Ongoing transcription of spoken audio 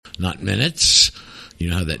not minutes. You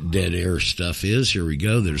know how that dead air stuff is. Here we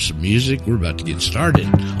go. There's some music. We're about to get started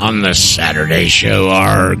on the Saturday Show.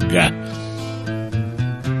 Arg.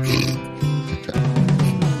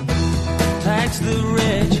 Tax the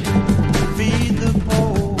rich, feed the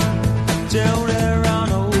poor, till there are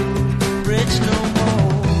no rich no more.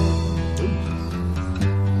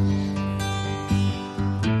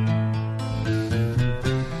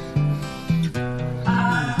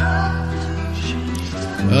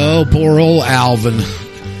 Oh, poor old Alvin.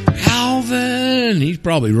 Alvin! He's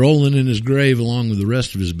probably rolling in his grave along with the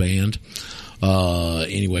rest of his band.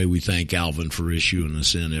 Anyway, we thank Alvin for issuing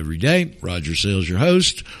us in every day. Roger Sales, your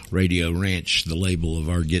host. Radio Ranch, the label of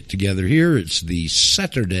our get-together here. It's the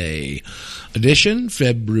Saturday edition,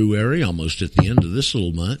 February, almost at the end of this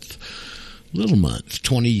little month.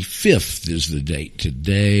 25th is the date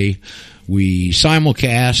today. We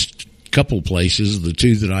simulcast couple places. The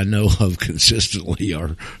two that I know of consistently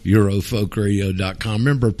are Eurofolkradio.com.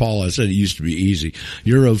 Remember, Paul, I said it used to be easy.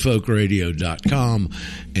 Eurofolkradio.com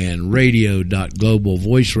and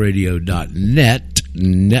radio.globalvoiceradio.net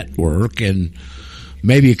network, and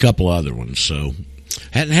maybe a couple other ones. So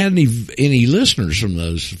hadn't had any listeners from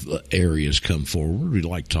those areas come forward. We'd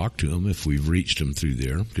like to talk to them if we've reached them through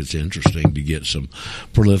there. It's interesting to get some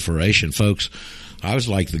proliferation. Folks, I was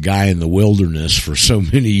like the guy in the wilderness for so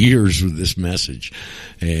many years with this message,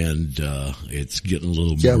 and it's getting a little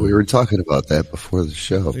more... Yeah, we were talking about that before the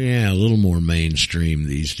show. Yeah, a little more mainstream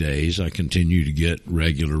these days. I continue to get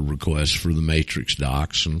regular requests for the Matrix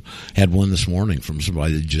docs, and had one this morning from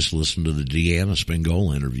somebody that just listened to the Deanna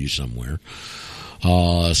Spingola interview somewhere.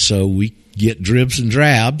 So we get dribs and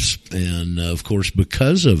drabs, and of course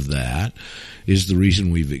because of that is the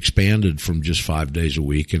reason we've expanded from just 5 days a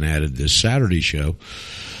week and added this Saturday show,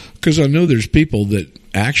 because I know there's people that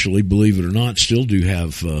actually, believe it or not, still do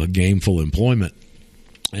have gainful employment,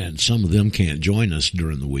 and some of them can't join us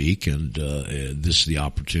during the week, and this is the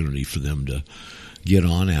opportunity for them to get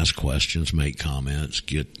on, ask questions, make comments,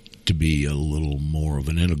 get to be a little more of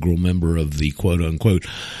an integral member of the quote-unquote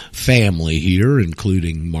family here,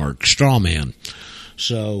 including Mark Strawman.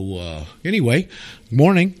 So, anyway,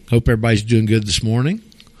 morning. Hope everybody's doing good this morning.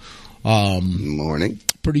 Morning.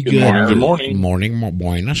 Pretty good. Good morning.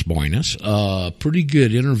 Buenos. Pretty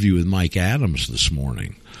good interview with Mike Adams this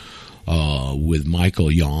morning. With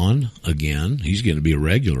Michael Yon again. He's going to be a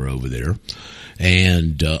regular over there.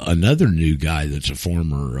 And another new guy that's a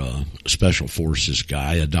former Special Forces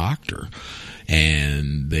guy, a doctor.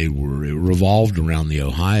 And it revolved around the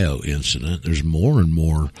Ohio incident. There's more and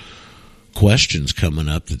more questions coming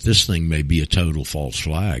up that this thing may be a total false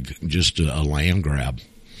flag, just a land grab.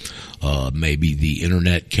 Maybe the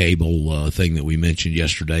internet cable thing that we mentioned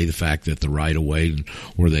yesterday, the fact that the right-of-way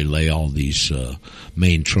where they lay all these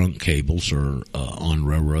main trunk cables are on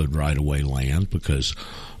railroad right-of-way land, because,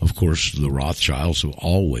 of course, the Rothschilds have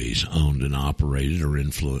always owned and operated or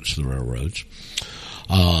influenced the railroads.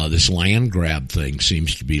 This land grab thing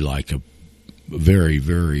seems to be like a very,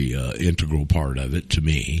 very integral part of it to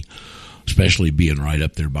me, especially being right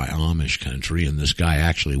up there by Amish country. And this guy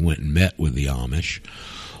actually went and met with the Amish.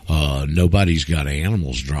 Nobody's got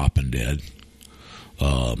animals dropping dead.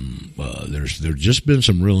 There's just been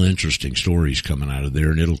some real interesting stories coming out of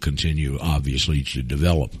there, and it'll continue, obviously, to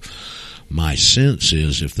develop. My sense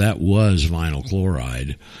is if that was vinyl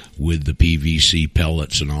chloride with the PVC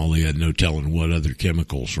pellets and all, they had no telling what other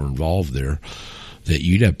chemicals are involved there, that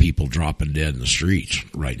you'd have people dropping dead in the streets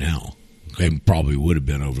right now. They probably would have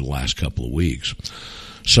been over the last couple of weeks.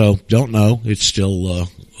 So, don't know. It's still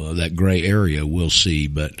that gray area. We'll see.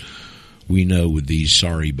 But we know with these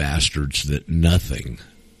sorry bastards that nothing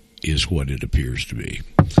is what it appears to be.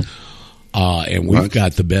 And we've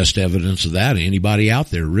got the best evidence of that. Anybody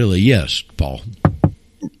out there, really? Yes, Paul.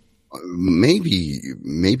 Maybe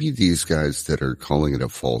these guys that are calling it a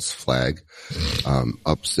false flag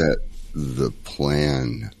upset the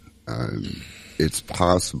plan. It's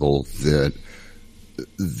possible that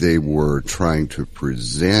they were trying to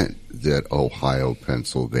present that Ohio,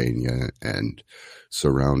 Pennsylvania, and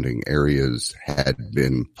surrounding areas had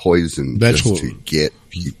been poisoned to get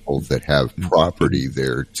people that have property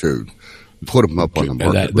there to put them up on the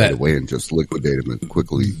market right away and just liquidate them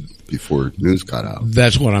quickly before news got out.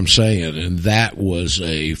 That's what I'm saying, and that was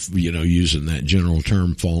using that general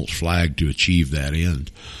term false flag to achieve that end.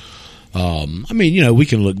 We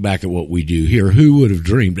can look back at what we do here. Who would have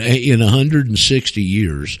dreamed? In 160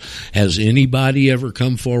 years, has anybody ever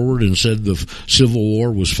come forward and said the Civil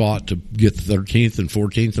War was fought to get the 13th and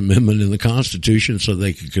 14th Amendment in the Constitution so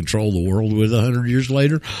they could control the world with 100 years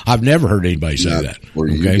later? I've never heard anybody say that. Or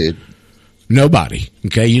you did. Nobody.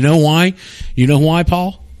 Okay, you know why? You know why,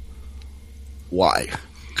 Paul? Why?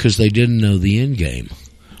 Because they didn't know the end game.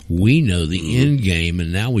 We know the end game,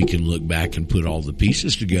 and now we can look back and put all the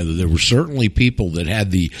pieces together. There were certainly people that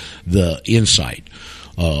had the insight.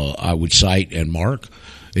 I would cite, and Mark,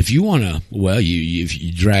 if you want to, well, if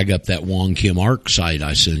you drag up that Wong Kim Ark site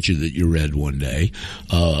I sent you that you read one day,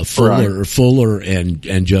 Fuller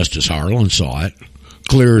and Justice Harlan saw it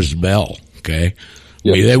clear as a bell. Okay,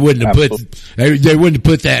 Yep. I mean, they wouldn't have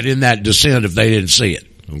put that in that dissent if they didn't see it.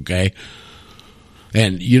 Okay.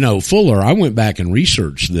 And, Fuller, I went back and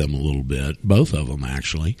researched them a little bit, both of them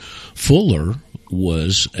actually. Fuller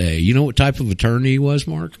was what type of attorney he was,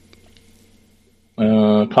 Mark?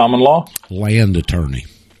 Common law? Land attorney.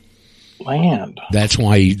 Land. That's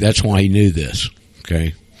why he knew this,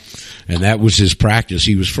 okay? And that was his practice.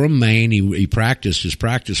 He was from Maine. He practiced. His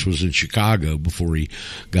practice was in Chicago before he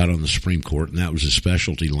got on the Supreme Court, and that was his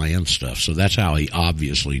specialty, land stuff. So that's how he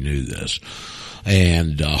obviously knew this.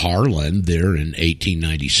 And Harlan, there in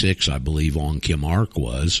 1896, I believe, on Kim Ark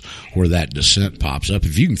was, where that dissent pops up.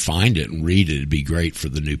 If you can find it and read it, it'd be great for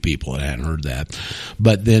the new people that hadn't heard that.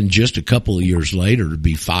 But then just a couple of years later, it'd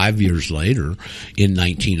be 5 years later, in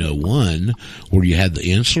 1901, where you had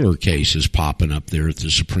the Insular cases popping up there at the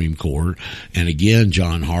Supreme Court. And again,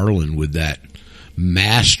 John Harlan with that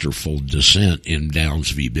masterful dissent in Downs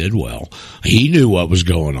v. Bidwell. He knew what was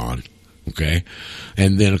going on. Okay.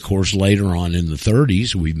 And then, of course, later on in the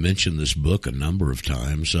 30s, we mentioned this book a number of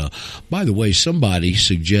times. By the way, somebody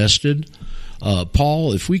suggested,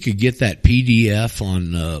 Paul, if we could get that PDF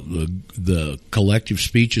on the collective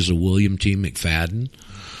speeches of William T. McFadden.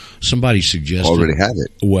 Somebody suggested. Already have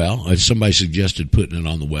it. Well, somebody suggested putting it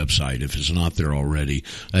on the website. If it's not there already,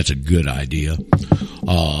 that's a good idea.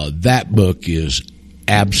 That book is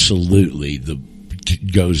absolutely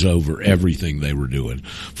goes over everything they were doing,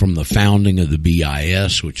 from the founding of the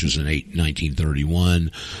BIS, which was in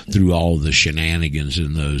 1931, through all of the shenanigans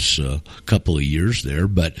in those couple of years there.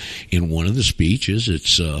 But in one of the speeches,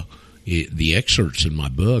 it's the excerpts in my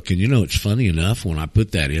book. And it's funny enough, when I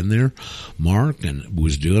put that in there, Mark, and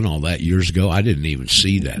was doing all that years ago, I didn't even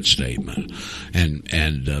see that statement. And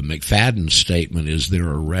McFadden's statement is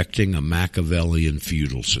they're erecting a Machiavellian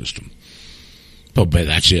feudal system. But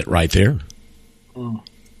that's it right there.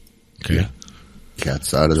 Okay. Yeah.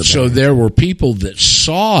 Cat's out of the bag. So there were people that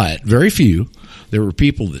saw it, very few. There were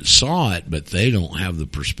people that saw it, but they don't have the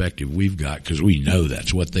perspective we've got, because we know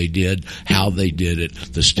that's what they did, how they did it,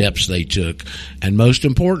 the steps they took, and most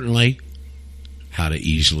importantly, how to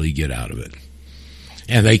easily get out of it.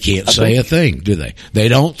 And they can't say a thing, do they? They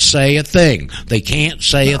don't say a thing. They can't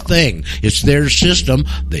say a thing. It's their system.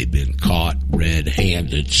 They've been caught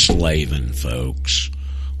red-handed slaving, folks.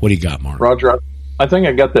 What do you got, Mark? Roger, I think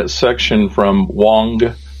I got that section from Wong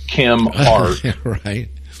Kim Ark. Right.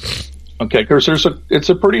 Okay, because it's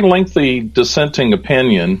a pretty lengthy dissenting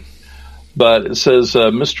opinion, but it says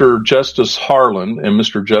Mr. Justice Harlan and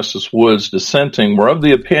Mr. Justice Woods dissenting were of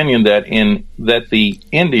the opinion that the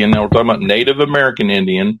Indian, now we're talking about Native American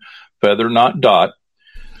Indian, feather not dot.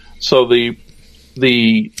 So the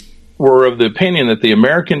were of the opinion that the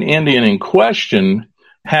American Indian in question,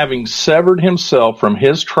 having severed himself from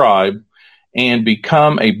his tribe and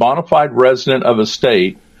become a bona fide resident of a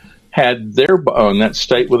state, had thereby, and that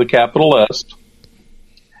state with a capital S,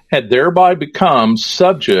 had thereby become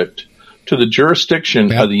subject to the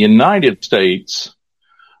jurisdiction of the United States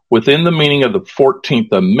within the meaning of the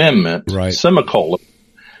 14th Amendment, right, semicolon,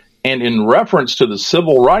 and in reference to the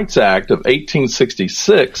Civil Rights Act of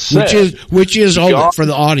 1866, which is for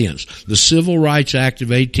the audience, the Civil Rights Act of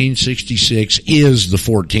 1866 is the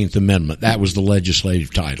 14th Amendment. That was the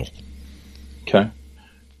legislative title. Okay.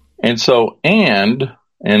 And so, and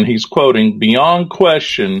he's quoting, beyond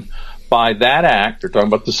question, by that act, they're talking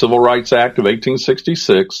about the Civil Rights Act of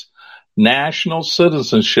 1866, national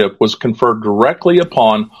citizenship was conferred directly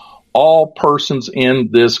upon all persons in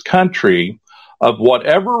this country of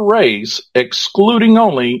whatever race, excluding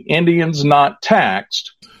only Indians not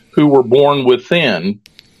taxed, who were born within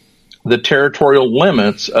the territorial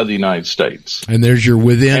limits of the United States. And there's your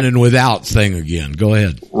within and without thing again. Go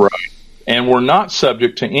ahead. Right. And were not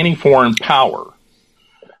subject to any foreign power.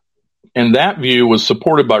 And that view was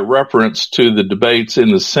supported by reference to the debates in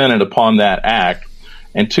the Senate upon that act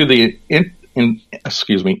and to the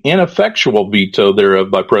ineffectual veto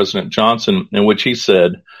thereof by President Johnson, in which he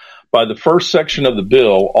said, by the first section of the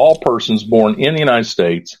bill, all persons born in the United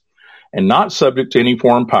States and not subject to any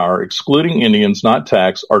foreign power, excluding Indians not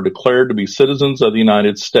taxed, are declared to be citizens of the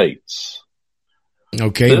United States.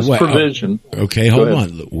 Okay, this provision. Okay, hold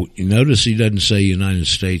on. Notice he doesn't say United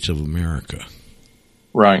States of America.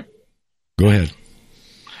 Right. Go ahead.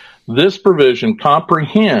 This provision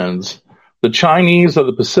comprehends the Chinese of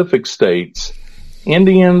the Pacific states,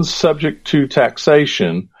 Indians subject to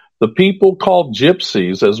taxation, the people called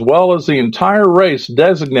gypsies, as well as the entire race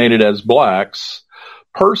designated as blacks,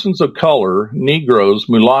 persons of color, Negroes,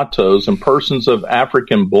 mulattoes, and persons of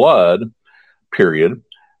African blood, period.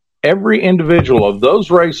 Every individual of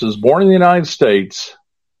those races born in the United States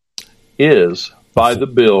is, by the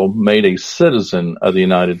bill, made a citizen of the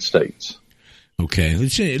United States. Okay,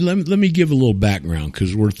 let me give a little background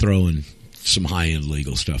because we're throwing some high-end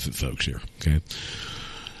legal stuff at folks here, okay?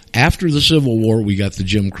 After the Civil War, we got the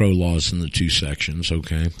Jim Crow laws in the two sections,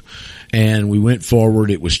 okay? And we went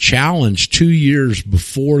forward. It was challenged 2 years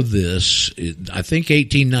before this. I think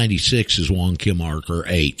 1896 is Wong Kim Ark, or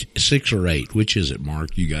 6 or 8. Which is it,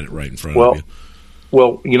 Mark? You got it right in front of you.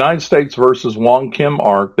 Well, United States versus Wong Kim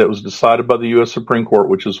Ark, that was decided by the U.S. Supreme Court,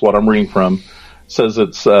 which is what I'm reading from, says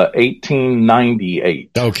it's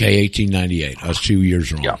 1898. Okay, 1898. I was 2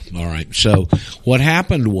 years wrong. Yeah. All right. So what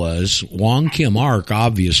happened was Wong Kim Ark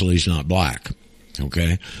obviously is not black.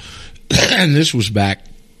 Okay. And this was back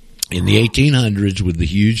in the 1800s with the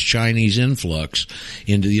huge Chinese influx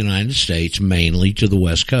into the United States, mainly to the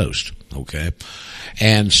West Coast. Okay.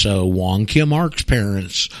 And so Wong Kim Ark's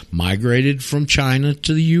parents migrated from China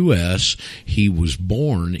to the U.S. He was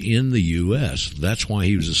born in the U.S. That's why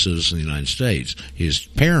he was a citizen of the United States. His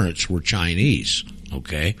parents were Chinese.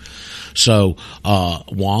 Okay. So,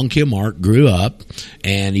 Wong Kim Ark grew up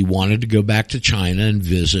and he wanted to go back to China and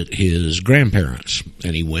visit his grandparents.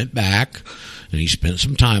 And he went back and he spent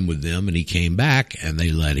some time with them and he came back and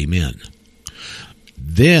they let him in.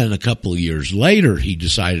 Then a couple of years later, he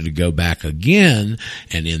decided to go back again,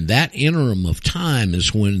 and in that interim of time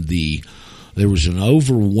is when there was an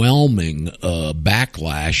overwhelming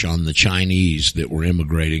backlash on the Chinese that were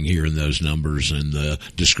immigrating here in those numbers and the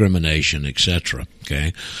discrimination, etc.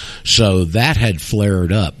 Okay, so that had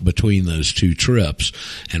flared up between those two trips,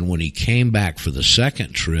 and when he came back for the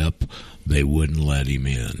second trip, they wouldn't let him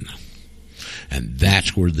in. And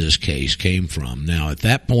that's where this case came from. Now, at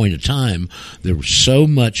that point in time, there was so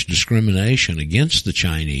much discrimination against the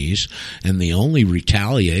Chinese, and the only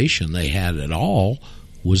retaliation they had at all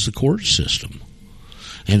was the court system.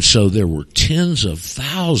 And so there were tens of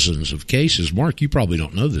thousands of cases. Mark, you probably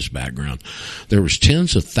don't know this background. There was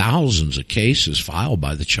tens of thousands of cases filed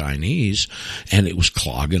by the Chinese, and it was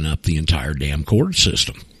clogging up the entire damn court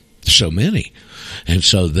system. So many. And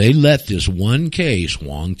so they let this one case,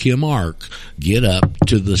 Wong Kim Ark, get up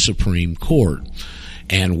to the Supreme Court.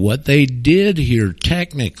 And what they did here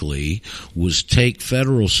technically was take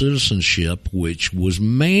federal citizenship, which was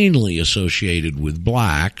mainly associated with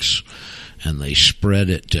blacks, and they spread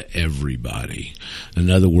it to everybody. In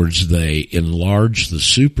other words, they enlarged the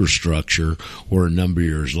superstructure where a number of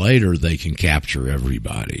years later they can capture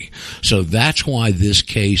everybody. So that's why this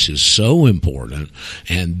case is so important,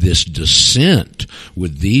 and this dissent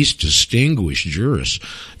with these distinguished jurists.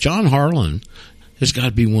 John Harlan has got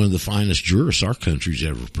to be one of the finest jurists our country's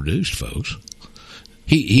ever produced, folks.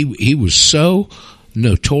 He was so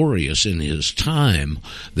notorious in his time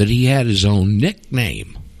that he had his own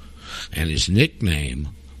nickname. And his nickname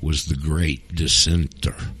was the Great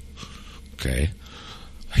Dissenter. Okay?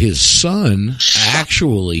 His son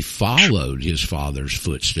actually followed his father's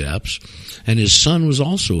footsteps, and his son was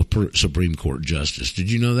also a Supreme Court justice.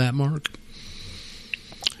 Did you know that, Mark?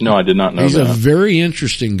 No, I did not know He's that. a very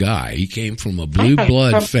interesting guy. He came from a blue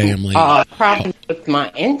blood family. Problem with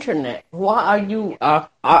my internet. Why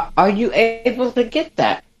are you able to get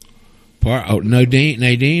that?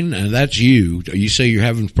 Nadine, that's you. You say you're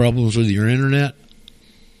having problems with your internet?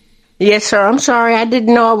 Yes, sir. I'm sorry. I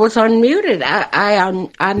didn't know I was unmuted.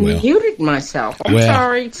 I muted myself. I'm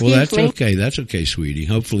sorry. Excuse me. That's okay. That's okay, sweetie.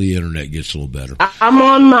 Hopefully the internet gets a little better. I'm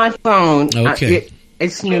on my phone. Okay.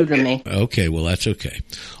 It's new to me. Okay, well, that's okay.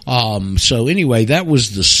 So anyway, that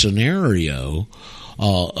was the scenario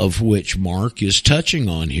of which Mark is touching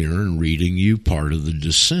on here and reading you part of the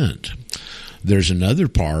dissent. There's another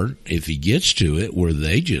part, if he gets to it, where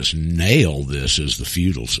they just nail this as the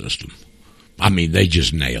feudal system. I mean, they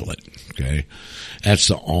just nail it, okay? That's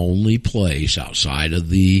the only place outside of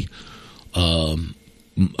the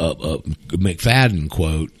McFadden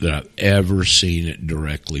quote that I've ever seen it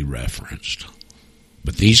directly referenced.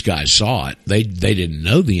 But these guys saw it. They didn't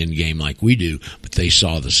know the end game like we do, but they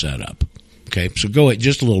saw the setup. Okay, so go ahead,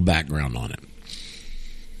 just a little background on it.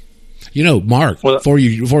 You know, Mark, before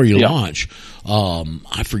you launch,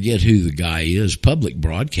 I forget who the guy is. Public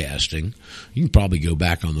Broadcasting. You can probably go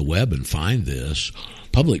back on the web and find this.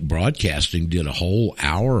 Public Broadcasting did a whole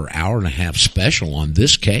hour and a half special on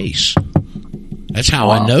this case. That's how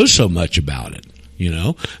I know so much about it. You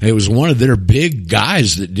know, it was one of their big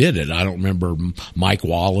guys that did it. I don't remember, Mike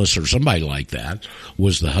Wallace or somebody like that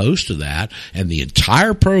was the host of that, and the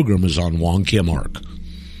entire program is on Wong Kim Ark.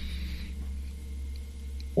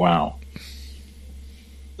 Wow.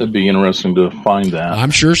 It'd be interesting to find that.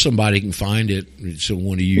 I'm sure somebody can find it. So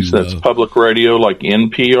one of you, that's public radio, like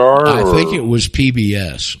NPR? I think it was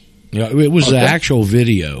PBS. Yeah, it was the actual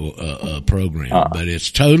video program, but it's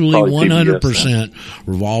totally 100% PBS,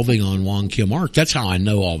 revolving on Wong Kim Ark. That's how I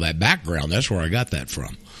know all that background. That's where I got that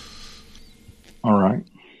from. All right.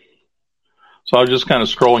 So I was just kind of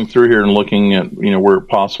scrolling through here and looking at, where it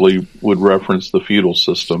possibly would reference the feudal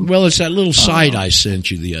system. Well, it's that little site I sent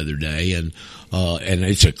you the other day, and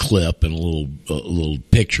it's a clip and a little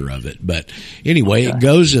picture of it. But anyway, It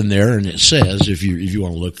goes in there and it says, if you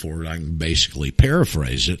want to look for it, I can basically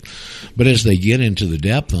paraphrase it. But as they get into the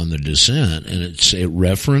depth on the dissent, and it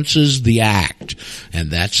references the act,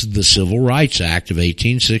 and that's the Civil Rights Act of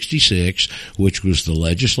 1866, which was the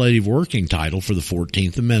legislative working title for the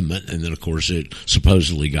 14th Amendment, and then of course it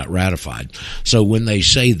supposedly got ratified. So when they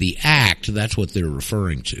say the act, that's what they're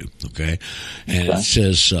referring to. Okay, and it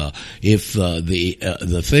says if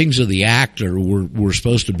the things of the act we're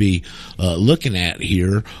supposed to be looking at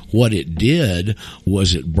here, what it did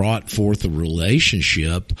was it brought forth a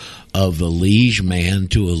relationship of a liege man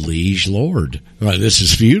to a liege lord. Right, this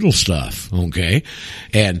is feudal stuff, okay?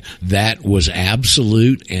 And that was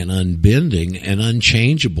absolute and unbending and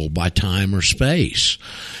unchangeable by time or space.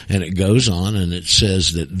 And it goes on and it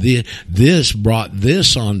says that this brought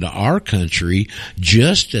this onto our country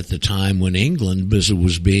just at the time when England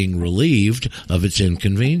was being relieved of its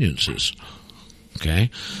inconveniences. Okay.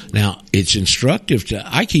 Now, it's instructive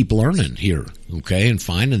I keep learning here, okay, and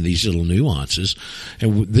finding these little nuances.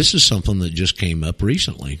 And this is something that just came up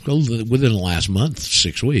recently, within the last month,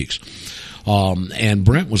 6 weeks. And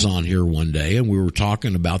Brent was on here one day and we were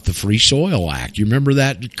talking about the Free Soil Act. You remember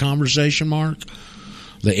that conversation, Mark?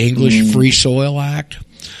 The English Free Soil Act?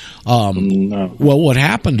 No. Well, what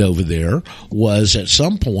happened over there was at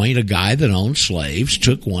some point a guy that owned slaves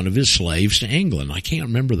took one of his slaves to England. I can't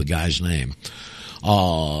remember the guy's name.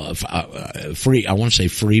 I want to say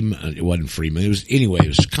Freeman. It wasn't Freeman. It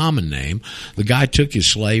was a common name. The guy took his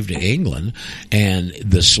slave to England, and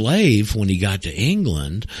the slave, when he got to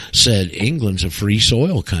England, said England's a free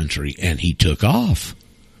soil country, and he took off.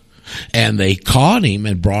 And they caught him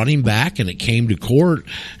and brought him back, and it came to court,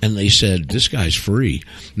 and they said, this guy's free.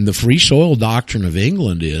 And the free soil doctrine of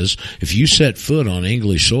England is, if you set foot on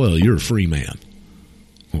English soil, you're a free man.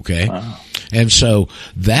 Okay? Wow. And so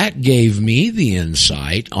that gave me the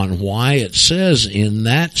insight on why it says in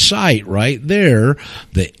that site right there,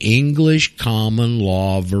 the English common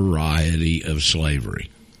law variety of slavery.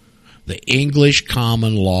 The English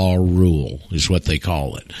common law rule is what they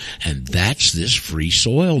call it. And that's this free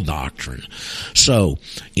soil doctrine. So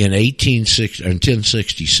in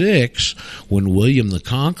 1066, when William the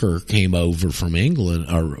Conqueror came over from England,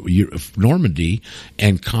 or Normandy,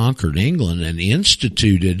 and conquered England and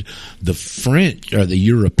instituted the French, or the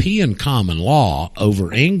European common law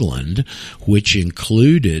over England, which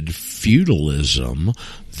included feudalism,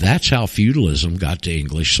 that's how feudalism got to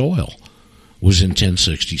English soil. Was in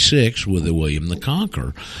 1066 with the William the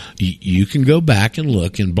Conqueror. You can go back and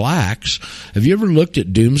look in Black's. Have you ever looked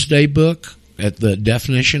at Doomsday Book, at the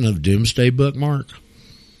definition of Doomsday Book, Mark?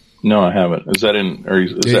 No, I haven't. Is that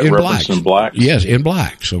referenced in Black's? Yes, in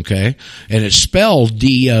Black's, okay. And it's spelled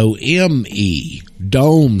D-O-M-E,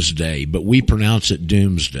 Domesday, but we pronounce it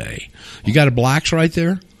Doomsday. You got a Black's right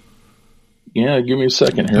there? Yeah, give me a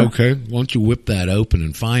second here. Okay, why don't you whip that open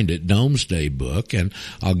and find it, Domesday Book, and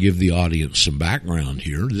I'll give the audience some background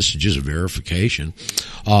here. This is just a verification.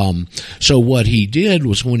 So what he did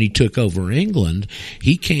was when he took over England,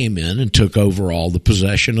 he came in and took over all the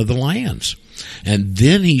possession of the lands. And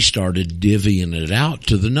then he started divvying it out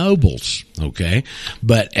to the nobles, okay?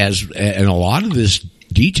 But and a lot of this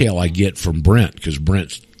detail I get from Brent, because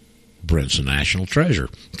Brent's a national treasure,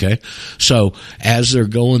 okay? So as they're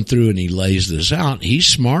going through and he lays this out, he's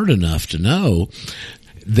smart enough to know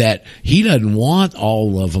that he doesn't want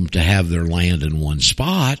all of them to have their land in one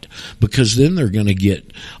spot, because then they're going to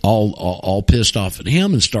get all pissed off at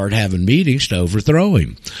him and start having meetings to overthrow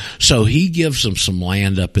him. So he gives them some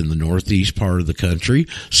land up in the northeast part of the country,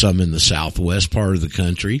 some in the southwest part of the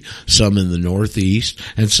country, some in the northeast,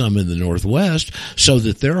 and some in the northwest, so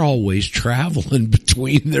that they're always traveling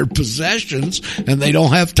between their possessions and they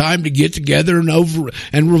don't have time to get together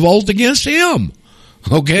and revolt against him.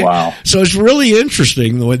 Okay. Wow. So it's really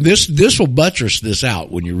interesting. This will buttress this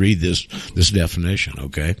out when you read this definition.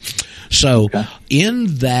 Okay. So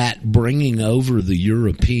in that bringing over the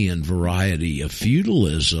European variety of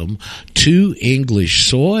feudalism to English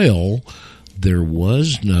soil, there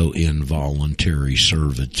was no involuntary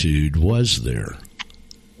servitude, was there?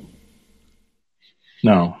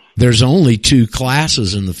 No. There's only two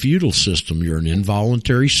classes in the feudal system. You're an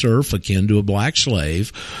involuntary serf akin to a black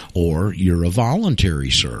slave, or you're a voluntary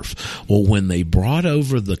serf. Well, when they brought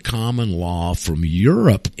over the common law from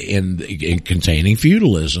Europe in containing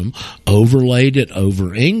feudalism, overlaid it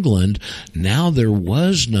over England, now there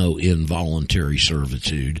was no involuntary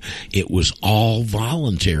servitude. It was all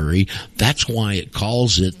voluntary. That's why it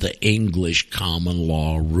calls it the English common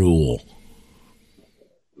law rule.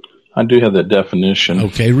 I do have that definition.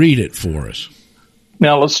 Okay, read it for us.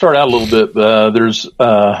 Now, let's start out a little bit. There's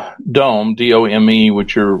dome, D-O-M-E,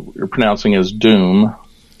 which you're pronouncing as doom,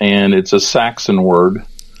 and it's a Saxon word,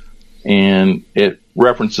 and it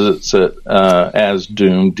references it as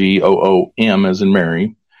doom, D-O-O-M, as in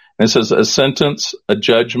Mary. And it says a sentence, a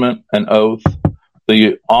judgment, an oath,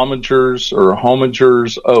 the homager's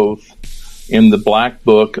oath in the Black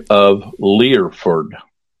Book of Learford.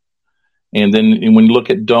 And then when you look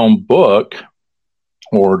at Dome Book,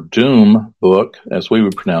 or Doom Book, as we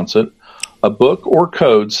would pronounce it, a book or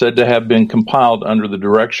code said to have been compiled under the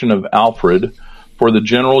direction of Alfred for the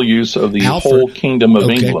general use of the whole kingdom of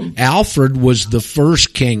England. Alfred was the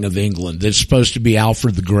first king of England. It's supposed to be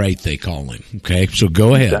Alfred the Great, they call him. Okay, so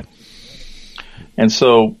go ahead. Okay. And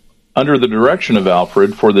so, under the direction of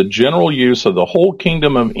Alfred, for the general use of the whole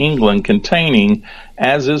kingdom of England, containing,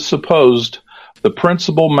 as is supposed, the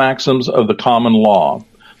principal maxims of the common law,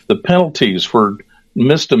 the penalties for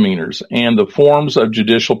misdemeanors, and the forms of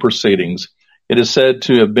judicial proceedings. It is said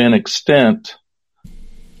to have been extant,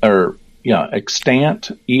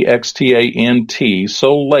 E-X-T-A-N-T,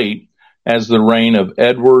 so late as the reign of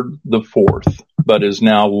Edward IV, but is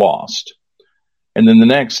now lost. And then the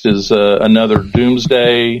next is another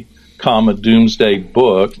Doomsday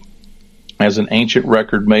Book, as an ancient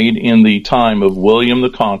record made in the time of William the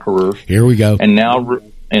Conqueror. Here we go. And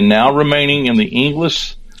now remaining in the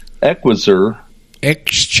English Exchequer.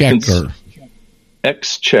 Exchequer.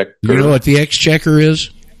 You know what the Exchequer is?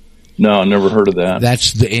 No, I never heard of that.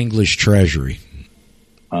 That's the English Treasury.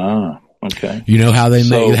 Ah, okay. You know how they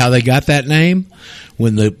got that name?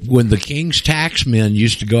 When the king's taxmen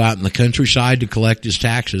used to go out in the countryside to collect his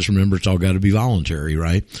taxes, remember it's all got to be voluntary,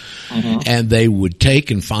 right? Mm-hmm. And they would take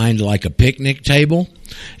and find like a picnic table,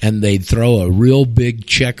 and they'd throw a real big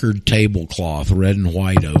checkered tablecloth, red and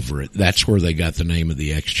white, over it. That's where they got the name of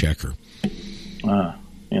the Exchequer. Ah,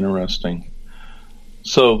 interesting.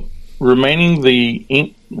 So remaining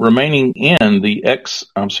in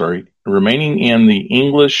the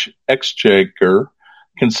English Exchequer,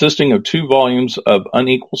 consisting of 2 volumes of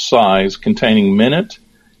unequal size, containing minute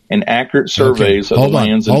and accurate surveys of the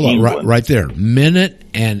lands in England. Right there. Minute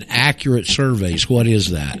and accurate surveys. What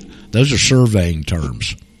is that? Those are surveying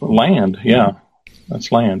terms. Land, yeah.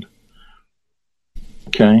 That's land.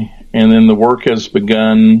 Okay. And then the work was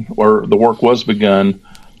begun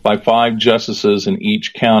by 5 justices in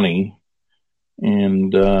each county.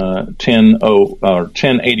 And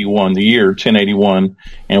 1081, the year 1081,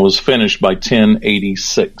 and was finished by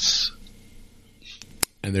 1086.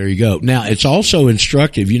 And there you go. Now, it's also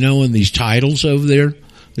instructive, in these titles over there,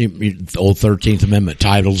 the old 13th Amendment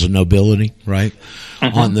titles of nobility, right?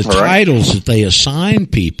 Mm-hmm. On the titles that they assign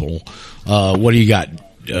people, what do you got?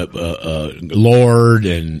 Lord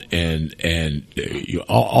and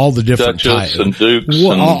all the different Duchess titles and dukes,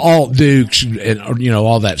 all dukes and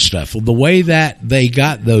all that stuff. Well, the way that they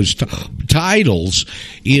got those titles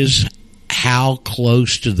is how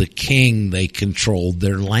close to the king they controlled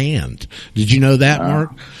their land. Did you know that,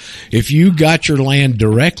 Mark? If you got your land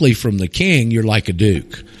directly from the king, you're like a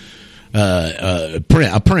duke. A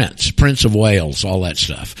prince of Wales, all that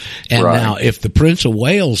stuff. And now, if the Prince of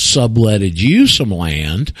Wales subletted you some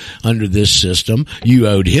land under this system, you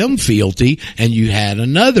owed him fealty, and you had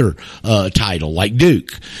another title like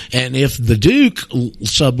Duke. And if the Duke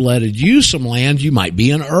subletted you some land, you might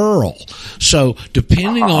be an Earl. So,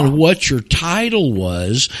 depending on what your title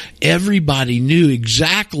was, everybody knew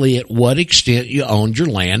exactly at what extent you owned your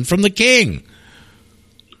land from the king.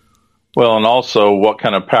 Well, and also what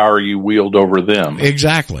kind of power you wield over them.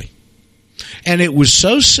 Exactly. And it was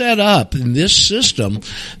so set up in this system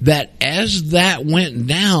that as that went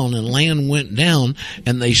down and land went down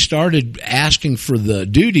and they started asking for the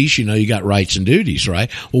duties, you got rights and duties, right?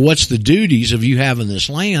 Well, what's the duties of you having this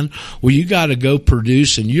land? Well, you got to go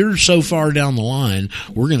produce, and you're so far down the line,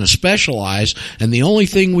 we're going to specialize, and the only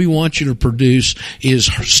thing we want you to produce is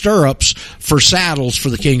stirrups for saddles for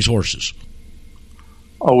the king's horses.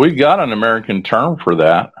 Oh, we got an American term for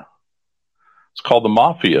that. It's called the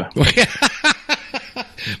mafia.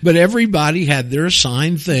 But everybody had their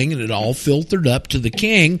assigned thing, and it all filtered up to the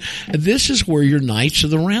king. And this is where your Knights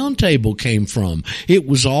of the Round Table came from. It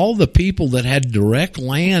was all the people that had direct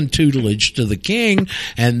land tutelage to the king,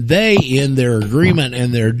 and they, in their agreement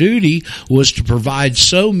and their duty, was to provide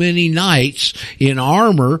so many knights in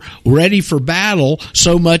armor ready for battle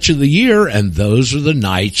so much of the year, and those are the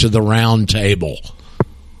Knights of the Round Table.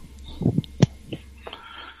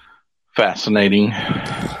 Fascinating.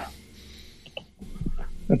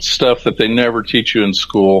 That's stuff that they never teach you in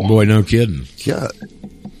school. Boy, no kidding. Yeah.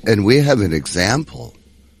 And we have an example.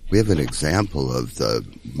 We have an example of the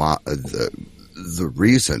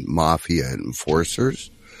recent mafia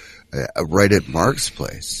enforcers right at Mark's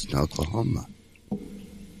place in Oklahoma.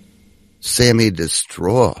 Sammy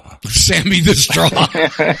Destroy. Sammy Destroy.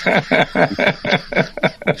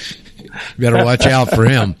 Better watch out for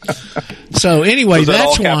him. So anyway,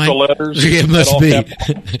 that's why it must be.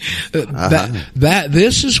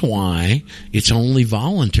 This is why it's only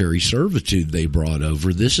voluntary servitude they brought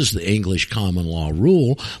over. This is the English common law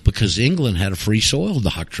rule because England had a free soil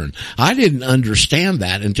doctrine. I didn't understand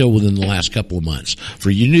that until within the last couple of months.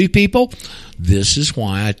 For you new people, this is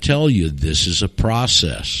why I tell you this is a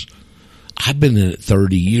process. I've been in it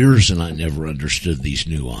 30 years and I never understood these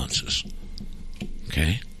nuances.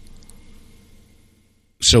 Okay?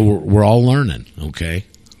 So we're all learning, okay?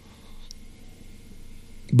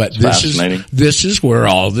 But this is where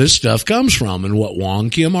all this stuff comes from. And what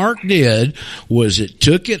Wong Kim Ark did was it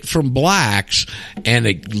took it from blacks and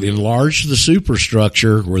it enlarged the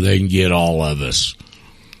superstructure where they can get all of us.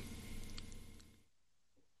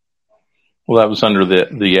 Well, that was under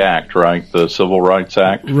the Act, right? The Civil Rights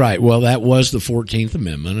Act? Right. Well, that was the 14th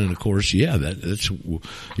Amendment. And, of course, yeah, that's,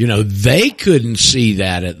 they couldn't see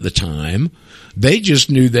that at the time. They just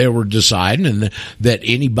knew they were deciding and that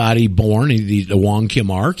anybody born, the Wong Kim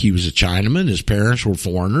Ark, he was a Chinaman. His parents were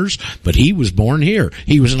foreigners, but he was born here.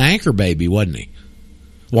 He was an anchor baby, wasn't he?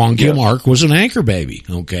 Wong Kim Ark was an anchor baby,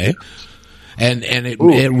 okay? And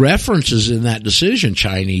it references in that decision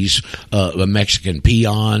Chinese, Mexican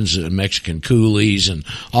peons, Mexican coolies, and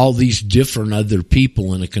all these different other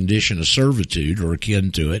people in a condition of servitude or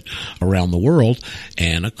akin to it around the world.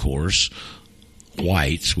 And, of course,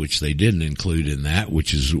 whites, which they didn't include in that,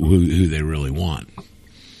 which is who they really want.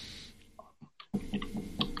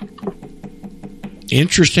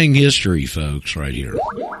 Interesting history, folks, right here.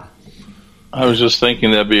 I was just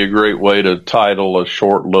thinking that'd be a great way to title a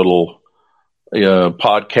short little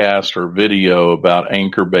podcast or video about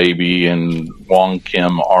Anchor Baby and Wong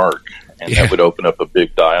Kim Ark, and that would open up a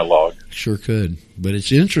big dialogue. Sure could. But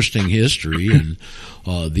it's interesting history, and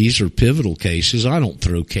these are pivotal cases. I don't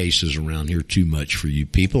throw cases around here too much for you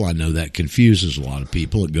people. I know that confuses a lot of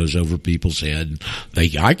people. It goes over people's head.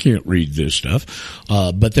 I can't read this stuff.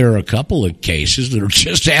 But there are a couple of cases that are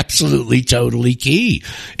just absolutely, totally key.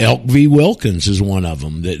 Elk v. Wilkins is one of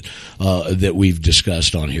them that we've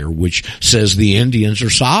discussed on here, which says the Indians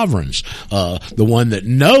are sovereigns. The one that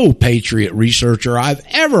no patriot researcher I've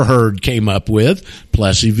ever heard came up with,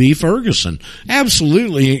 Plessy v. Ferguson.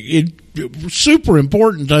 Absolutely. Super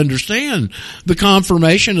important to understand the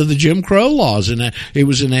confirmation of the Jim Crow laws. And it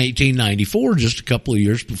was in 1894, just a couple of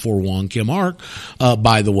years before Wong Kim Ark.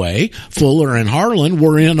 By the way, Fuller and Harlan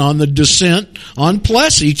were in on the dissent on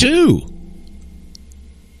Plessy too.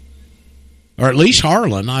 Or at least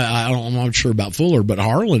Harlan. I'm not sure about Fuller, but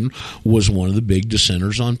Harlan was one of the big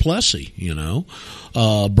dissenters on Plessy,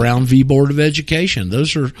 Brown v. Board of Education.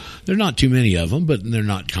 They're not too many of them, but they're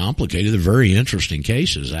not complicated. They're very interesting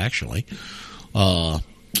cases, actually. But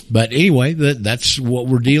anyway, that's what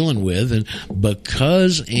we're dealing with. And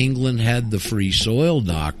because England had the free soil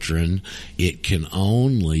doctrine, it can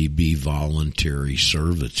only be voluntary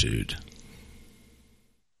servitude.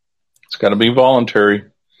 It's got to be voluntary.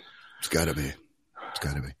 It's got to be.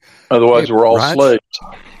 Otherwise, we're all slaves.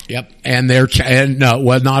 Yep, and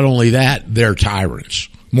not only that, they're tyrants.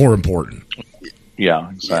 More important. Yeah,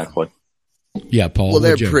 exactly. Yeah, Paul. Well,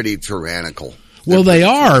 they're pretty tyrannical. Well, they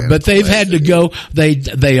are, but they've had to go.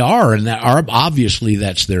 They are, and that are obviously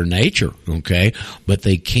that's their nature. Okay, but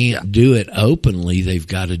they can't do it openly. They've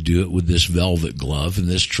got to do it with this velvet glove and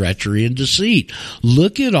this treachery and deceit.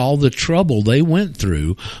 Look at all the trouble they went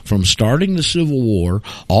through from starting the Civil War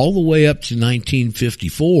all the way up to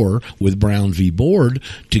 1954 with Brown v. Board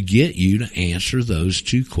to get you to answer those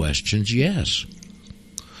two questions. Yes.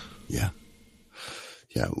 Yeah.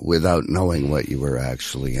 Yeah, without knowing what you were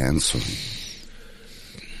actually answering.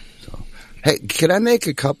 So, hey, can I make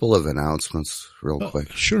a couple of announcements real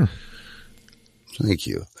quick? Sure. Thank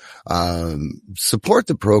you. Support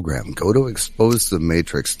the program. Go to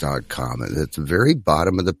exposethematrix.com. At the very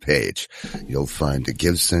bottom of the page, you'll find a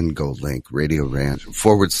Give, Send, Go link, Radio Ranch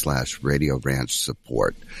 / Radio Ranch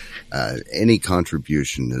support. Any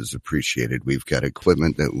contribution is appreciated. We've got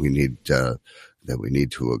equipment that we need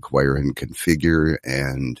to acquire and configure,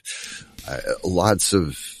 and lots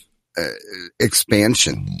of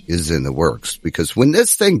expansion is in the works, because when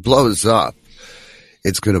this thing blows up,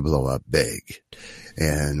 it's going to blow up big,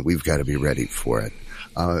 and we've got to be ready for it.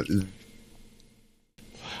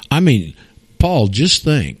 I mean, Paul, just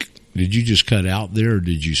think, did you just cut out there or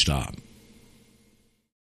did you stop?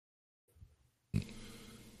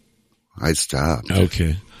 I stopped.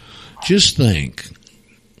 Okay. Just think,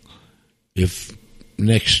 if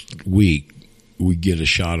next week we get a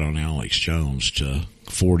shot on Alex Jones to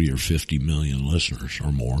 40 or 50 million listeners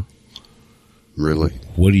or more. Really?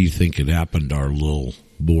 What do you think could happen to our little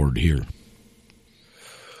board here?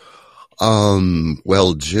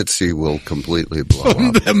 Well, Jitsi will completely blow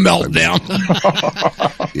up. The meltdown.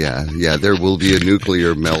 Yeah, there will be a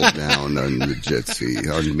nuclear meltdown on the Jitsi,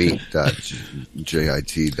 on meet.jit.si.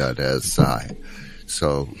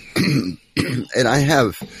 So, and I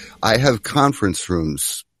have conference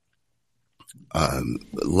rooms,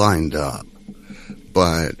 lined up,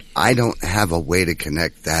 but I don't have a way to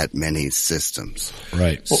connect that many systems.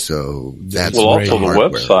 Right. So that's also the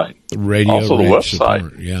website. Radio the website.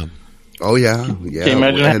 Support, yeah. Oh yeah. Can you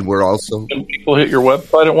imagine? And we're also people hit your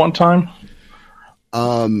website at one time.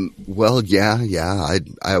 Well, yeah.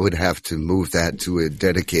 I would have to move that to a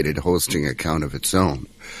dedicated hosting account of its own.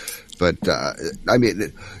 But, I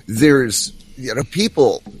mean, there's,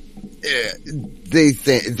 people, they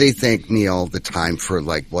thank me all the time for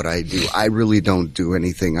like what I do. I really don't do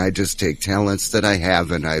anything. I just take talents that I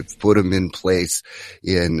have and I've put them in place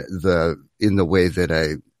in the way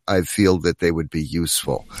that I feel that they would be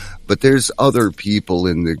useful. But there's other people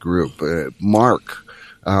in the group. Mark,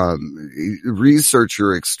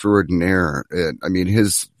 researcher extraordinaire. I mean,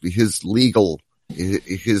 his legal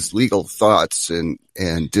thoughts and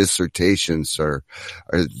dissertations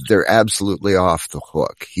they're absolutely off the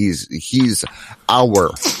hook. He's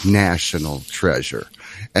our national treasure.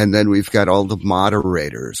 And then we've got all the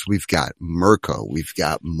moderators. We've got Mirko. We've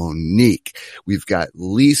got Monique. We've got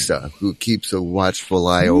Lisa, who keeps a watchful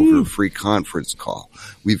eye over free conference call.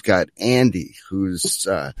 We've got Andy, who's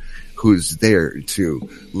there to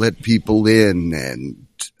let people in and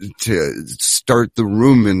to start the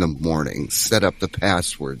room in the morning, set up the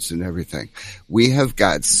passwords and everything. We have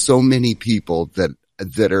got so many people that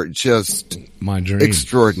are just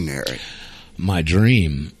extraordinary. My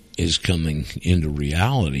dream is coming into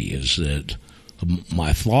reality, is that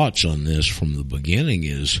my thoughts on this from the beginning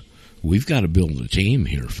is we've got to build a team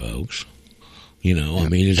here, folks. I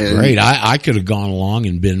mean, it's great. I could have gone along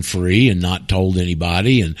and been free and not told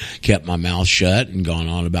anybody and kept my mouth shut and gone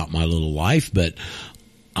on about my little life, but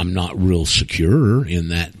I'm not real secure in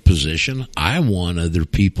that position. I want other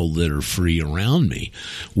people that are free around me.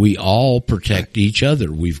 We all protect each other.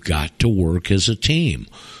 We've got to work as a team.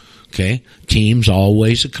 Okay? Teams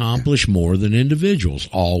always accomplish more than individuals.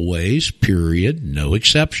 Always, period, no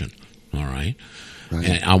exception. All right? Right.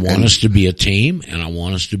 And I want us to be a team, and I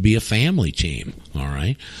want us to be a family team. All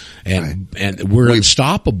right? And we're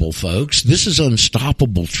unstoppable, folks. This is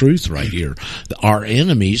unstoppable truth right here. Our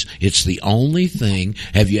enemies, it's the only thing.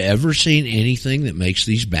 Have you ever seen anything that makes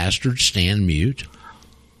these bastards stand mute?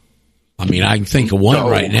 I mean, I can think of one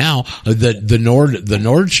right now, the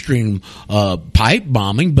Nord Stream pipe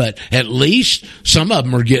bombing, but at least some of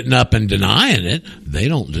them are getting up and denying it. They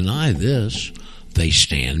don't deny this. They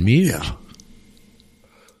stand mute. Yeah.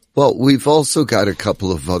 Well, we've also got a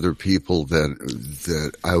couple of other people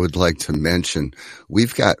that I would like to mention.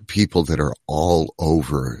 We've got people that are all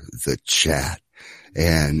over the chat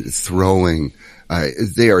and throwing,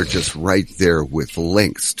 they are just right there with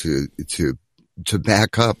links to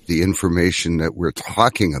back up the information that we're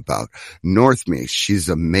talking about. Northme, she's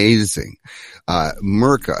amazing.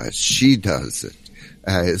 Mirka, she does it.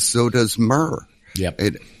 So does Mur. Yep.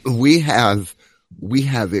 We have we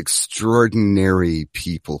have extraordinary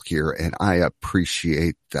people here, and I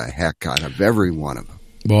appreciate the heck out of every one of them.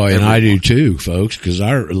 Boy, and I do too, folks, because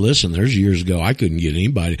there's years ago I couldn't get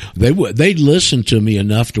anybody. They'd listen to me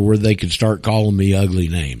enough to where they could start calling me ugly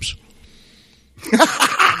names.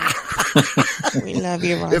 We love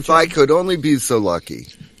you, Roger. If I could only be so lucky.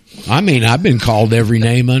 I mean, I've been called every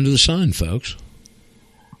name under the sun, folks.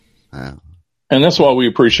 Wow. And that's why we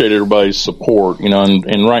appreciate everybody's support,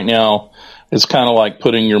 and right now it's kind of like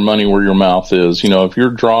putting your money where your mouth is. If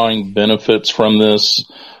you're drawing benefits from this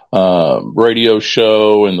radio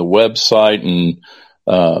show and the website and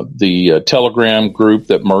the Telegram group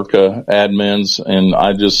that Mirka admins, and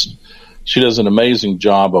she does an amazing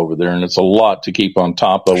job over there, and it's a lot to keep on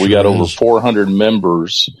top of. We got over 400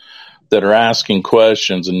 members that are asking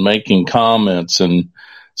questions and making comments, and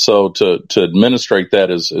so to administrate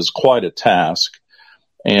that is quite a task.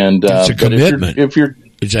 And it's a commitment.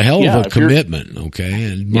 It's a hell of a commitment,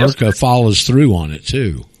 okay? And Mirka follows through on it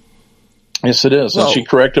too. Yes, it is. And she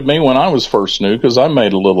corrected me when I was first new because I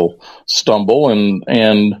made a little stumble,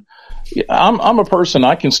 and I'm a person,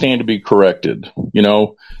 I can stand to be corrected.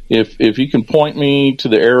 If you can point me to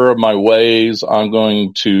the error of my ways, I'm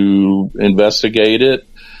going to investigate it.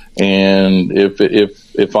 And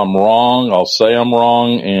if I'm wrong, I'll say I'm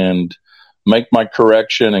wrong and make my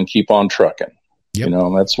correction and keep on trucking. Yep.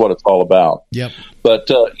 That's what it's all about. Yep.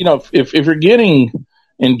 But, if you're getting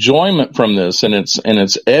enjoyment from this and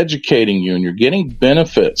it's educating you and you're getting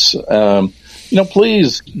benefits,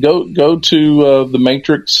 please go to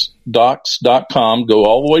thematrixdocs.com, go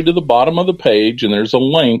all the way to the bottom of the page, and there's a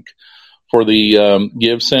link for the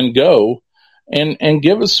Give, Send, Go, and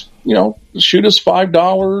give us, shoot us $5,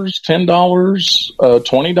 $10,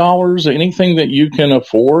 $20, anything that you can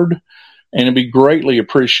afford, and it'd be greatly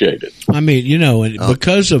appreciated. I mean,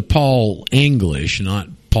 because of Paul English, not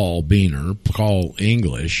Paul Beener, Paul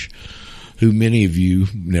English, who many of you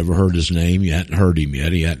never heard his name. You hadn't heard him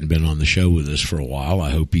yet. He hadn't been on the show with us for a while.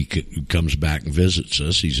 I hope he comes back and visits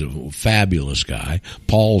us. He's a fabulous guy.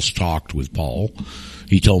 Paul's talked with Paul.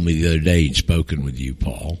 He told me the other day he'd spoken with you,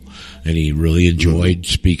 Paul, and he really enjoyed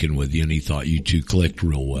speaking with you, and he thought you two clicked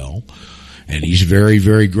real well. And he's very,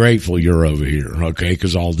 very grateful you're over here, okay?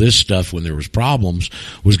 Because all this stuff, when there was problems,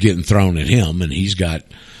 was getting thrown at him, and he's got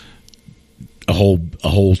a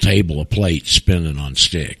whole table of plates spinning on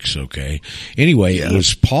sticks, okay? Anyway, It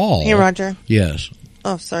was Paul. Hey, Roger. Yes.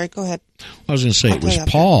 Oh, sorry. Go ahead. I was going to say, it was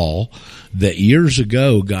Paul that years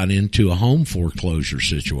ago got into a home foreclosure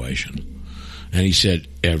situation. And he said,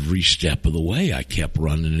 every step of the way, I kept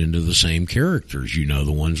running into the same characters, the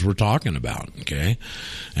ones we're talking about, okay?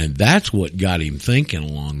 And that's what got him thinking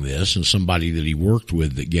along this, and somebody that he worked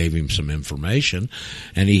with that gave him some information,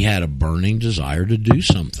 and he had a burning desire to do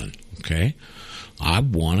something, okay? I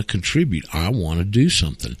want to contribute. I want to do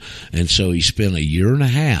something. And so he spent a year and a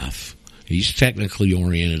half. He's technically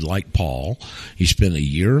oriented like Paul. He spent a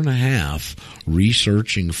year and a half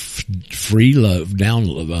researching freeware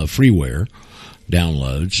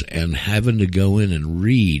downloads and having to go in and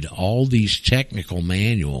read all these technical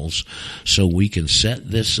manuals so we can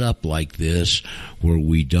set this up like this where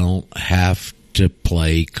we don't have to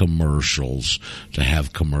play commercials to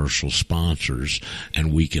have commercial sponsors,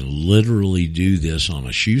 and we can literally do this on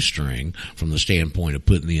a shoestring from the standpoint of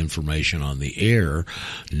putting the information on the air,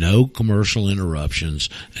 no commercial interruptions,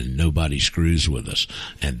 and nobody screws with us.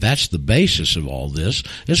 And that's the basis of all this.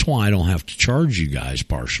 That's why I don't have to charge you guys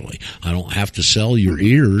partially. I don't have to sell your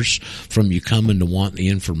ears from you coming to want the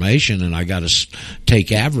information, and I got to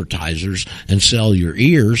take advertisers and sell your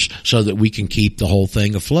ears so that we can keep the whole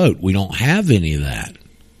thing afloat. We don't have any of that.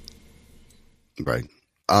 Right.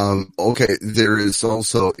 Okay. There is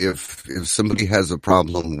also, if somebody has a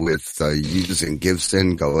problem with using Give,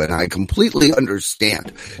 Send, Go, and I completely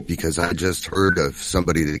understand, because I just heard of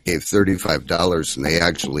somebody that gave $35 and they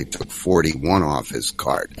actually took $41 off his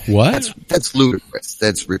card. What? That's ludicrous.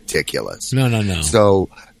 That's ridiculous. No. So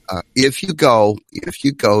if you go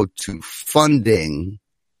to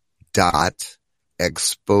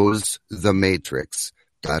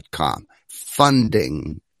funding.exposethematrix.com,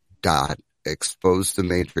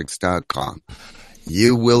 funding.exposethematrix.com,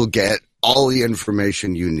 you will get all the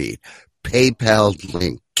information you need. PayPal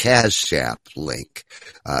link, Cash App link,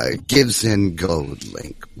 Give, Send, Go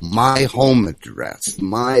link, my home address,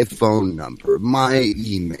 my phone number, my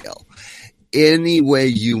email. any way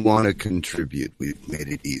you want to contribute, we've made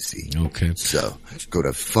it easy. Okay. So go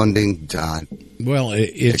to funding. Well,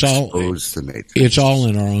 it's all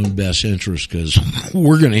in our own best interest because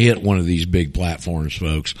we're going to hit one of these big platforms,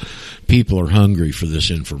 folks. People are hungry for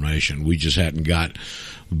this information. We just hadn't got.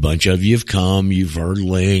 A bunch of you have come, you've heard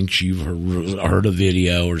links, you've heard a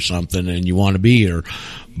video or something, and you want to be here.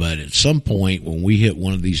 But at some point, when we hit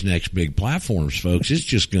one of these next big platforms, folks, it's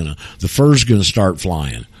just the fur's gonna start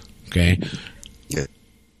flying. Okay? Yeah.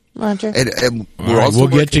 Roger. And we'll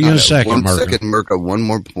get to you in a second, Mirka. One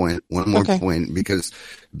more point, because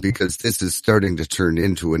this is starting to turn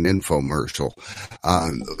into an infomercial.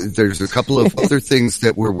 There's a couple of other things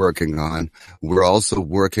that we're working on. We're also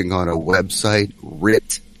working on a website,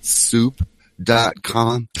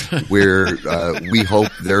 ritsoup.com, where we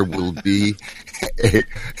hope there will be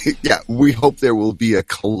a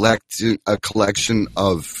collection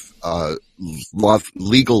of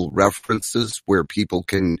legal references where people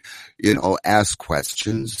can, ask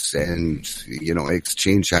questions and,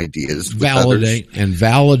 exchange ideas.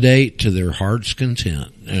 Validate to their heart's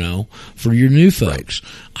content, for your new folks.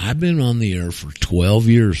 Right. I've been on the air for 12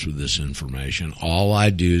 years with this information. All I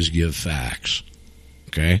do is give facts.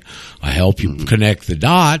 Okay. I help you connect the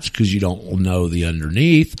dots because you don't know the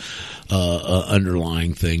underlying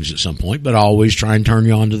things at some point, but I always try and turn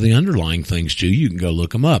you on to the underlying things too. You can go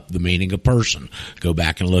look them up. The meaning of person. Go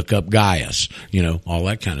back and look up Gaius, all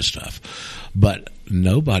that kind of stuff. But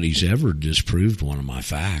nobody's ever disproved one of my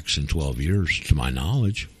facts in 12 years to my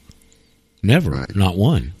knowledge. Never. Right. Not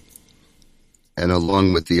one. And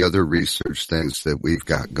along with the other research things that we've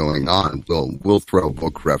got going on, we'll throw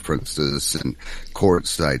book references and court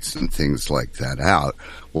sites and things like that out.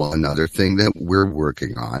 Well, another thing that we're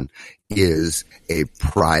working on is a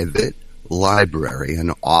private library,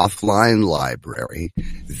 an offline library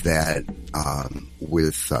that,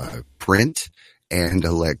 with print and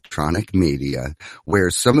electronic media, where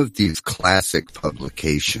some of these classic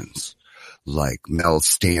publications like Mel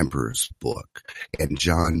Stamper's book and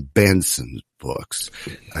John Benson's books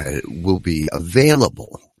will be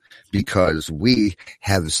available, because we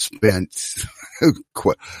have spent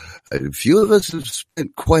a few of us have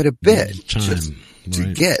spent quite a bit just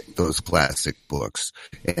to get those classic books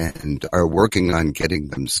and are working on getting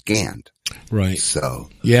them scanned. Right. So,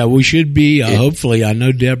 yeah, we should be, hopefully, I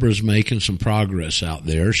know Deborah's making some progress out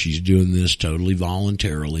there. She's doing this totally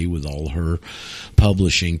voluntarily with all her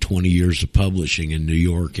publishing, 20 years of publishing in New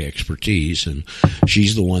York expertise. And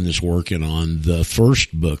she's the one that's working on the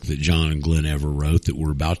first book that John and Glenn ever wrote that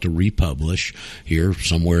we're about to republish here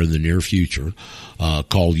somewhere in the near future,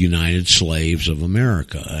 called United Slaves of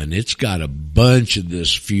America. And it's got a bunch of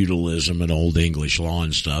this feudalism and Old English law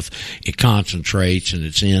and stuff. It concentrates, and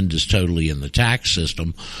its end is totally in the tax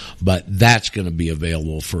system, but that's going to be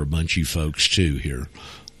available for a bunch of you folks too here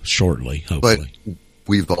shortly, hopefully. But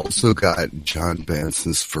we've also got John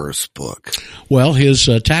Benson's first book. Well, his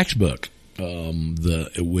tax book,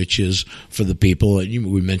 which is for the people.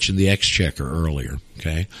 We mentioned the Exchequer earlier,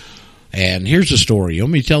 okay? And here's the story. You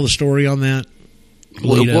want me to tell the story on that?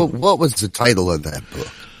 What was the title of that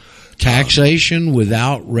book? Taxation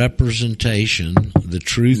Without Representation: The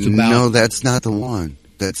Truth About... No, that's not the one.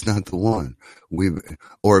 That's not the one.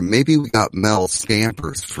 Or maybe we got Mel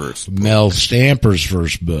Stamper's first book. Mel Stamper's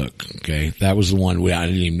first book. Okay. That was the one I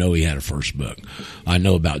didn't even know he had a first book. I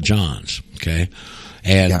know about John's. Okay.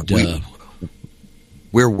 And,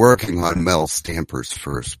 we're working on Mel Stamper's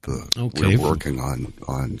first book. Okay. We're working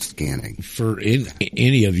on scanning. For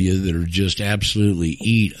any of you that are just absolutely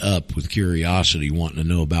eat up with curiosity wanting to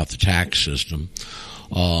know about the tax system,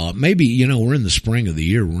 maybe, we're in the spring of the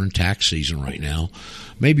year. We're in tax season right now.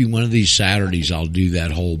 Maybe one of these Saturdays I'll do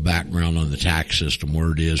that whole background on the tax system,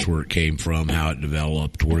 where it is, where it came from, how it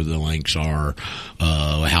developed, where the links are,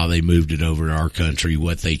 how they moved it over to our country,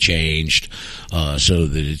 what they changed, so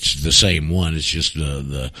that it's the same one. It's just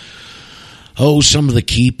some of the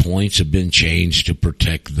key points have been changed to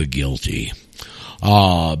protect the guilty.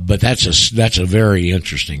 But that's a very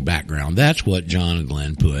interesting background. That's what John and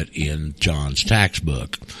Glenn put in John's tax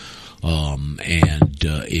book.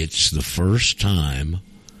 It's the first time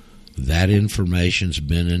that information's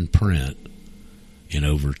been in print in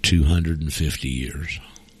over 250 years.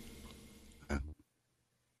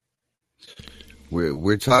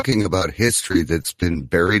 We're talking about history that's been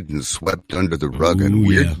buried and swept under the rug, and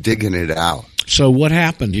we're digging it out. So what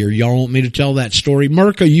happened here? Y'all want me to tell that story?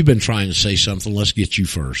 Mirka, you've been trying to say something. Let's get you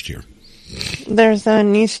first here. There's a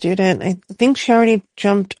new student. I think she already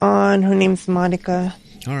jumped on. Her name's Monica.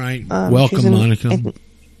 All right. Welcome, Monica.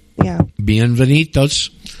 Yeah.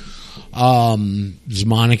 Bienvenidos. Does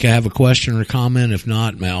Monica have a question or comment? If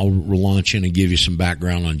not, I'll launch in and give you some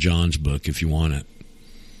background on John's book if you want it.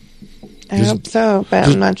 I hope so, but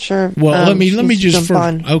I'm not sure. Well, let me just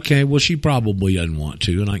on. Okay. Well, she probably doesn't want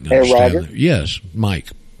to, and I can understand that. Yes, Mike.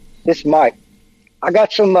 This is Mike. I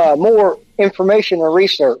got some more information and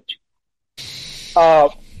research.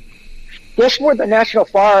 Guess where the National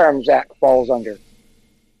Firearms Act falls under?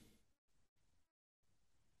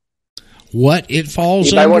 What it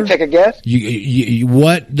falls Anybody under? want to take a guess?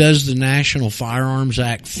 What does the National Firearms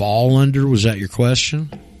Act fall under? Was that your question?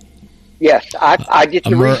 Yes, I did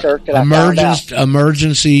the research and I found out.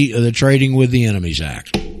 Emergency, the Trading with the Enemies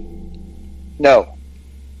Act. No.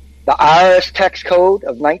 The IRS Tax Code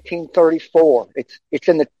of 1934. It's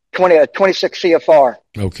in the 26 CFR.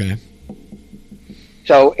 Okay.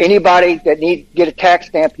 So anybody that needs to get a tax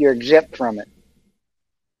stamp, you're exempt from it.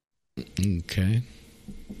 Okay.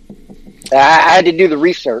 I had to do the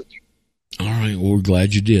research. All right. Well, we're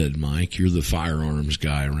glad you did, Mike. You're the firearms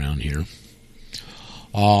guy around here.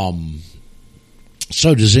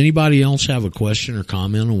 So does anybody else have a question or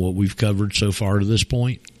comment on what we've covered so far to this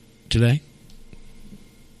point today?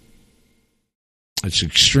 It's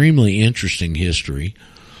extremely interesting history.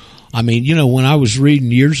 I mean, you know, when I was reading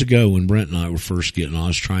years ago when Brent and I were first getting on, I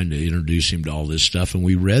was trying to introduce him to all this stuff, and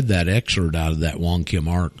we read that excerpt out of that Wong Kim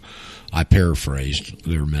Ark I paraphrased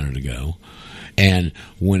there a minute ago. And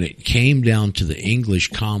when it came down to the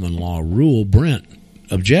English common law rule, Brent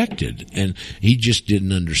objected, and he just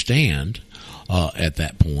didn't understand at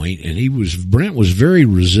that point. And Brent was very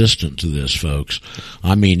resistant to this, folks.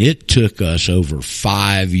 I mean, it took us over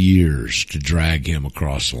 5 years to drag him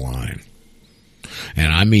across the line.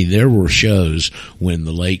 And I mean, there were shows when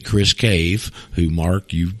the late Chris Cave, who,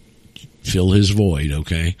 Mark, you fill his void,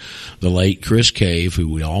 okay? The late Chris Cave, who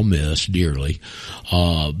we all miss dearly,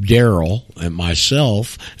 Daryl and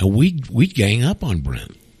myself, and we'd gang up on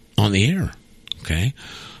Brent on the air, okay?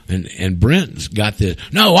 And Brent's got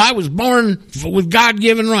no, I was born with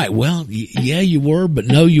God-given right. Well, yeah, you were, but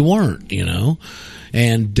no, you weren't, you know?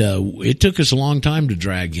 And it took us a long time to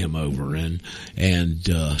drag him over.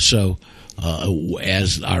 So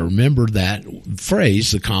as I remember that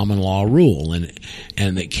phrase, the common law rule, and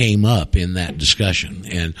it came up in that discussion.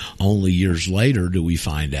 And only years later do we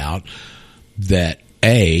find out that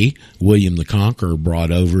William the Conqueror brought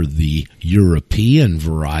over the European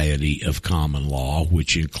variety of common law,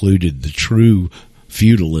 which included the true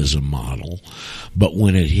feudalism model. But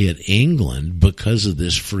when it hit England, because of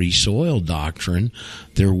this free soil doctrine,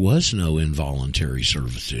 there was no involuntary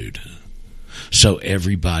servitude. So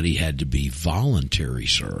everybody had to be voluntary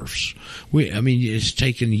serfs. It's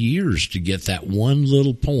taken years to get that one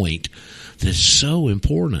little point that's so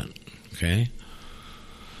important, okay?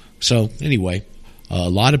 So anyway, a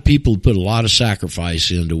lot of people put a lot of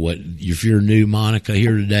sacrifice into what, if you're new, Monica,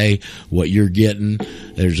 here today, what you're getting,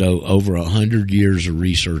 there's over 100 years of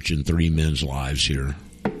research in 3 men's lives here.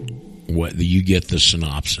 You get the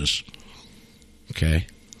synopsis, okay?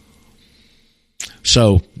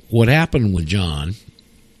 So what happened with John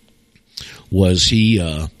was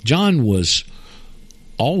John was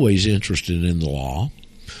always interested in the law,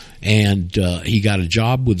 and he got a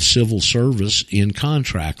job with civil service in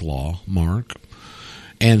contract law, Mark.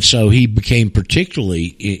 And so he became particularly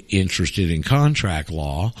interested in contract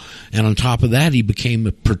law, and on top of that, he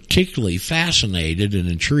became particularly fascinated and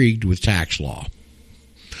intrigued with tax law.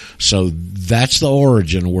 So that's the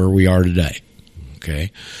origin of where we are today,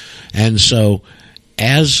 okay? And so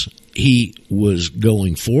as he was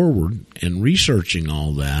going forward and researching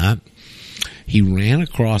all that, he ran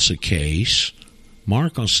across a case.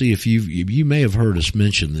 Mark, I'll see if you may have heard us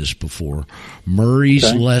mention this before.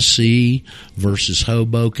 Murray's Lessee versus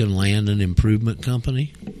Hoboken Land and Improvement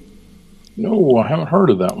Company. No, I haven't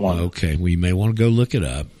heard of that one. Okay, well, you may want to go look it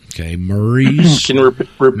up. Okay, Murray's. Can you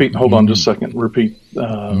repeat? Hold on just a second. Repeat.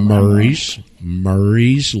 Murray's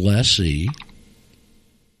Lessee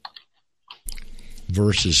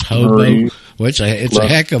versus Hoboken. Well, it's a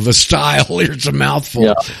heck of a style. It's a mouthful.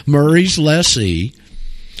 Yeah. Murray's Lessee.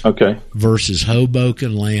 Okay. Versus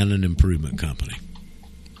Hoboken Land and Improvement Company.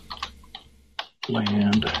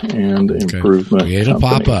 Land and Improvement. Okay. It'll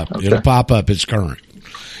pop up. Okay. It'll pop up. It's current.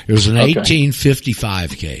 It was an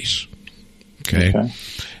 1855 case. Okay.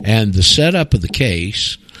 And the setup of the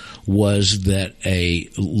case was that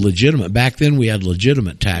back then we had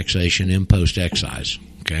legitimate taxation, impost excise.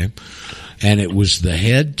 Okay. And it was the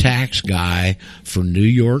head tax guy for New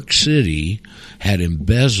York City had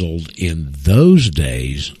embezzled in those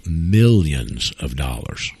days millions of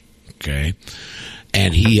dollars. Okay.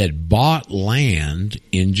 and he had bought land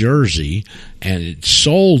in Jersey and had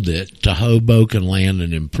sold it to Hoboken Land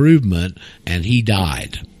and Improvement, and he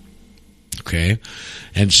died. Okay,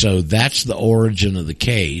 and so that's the origin of the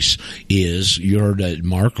case. Is, you heard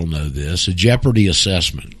Mark will know this, a jeopardy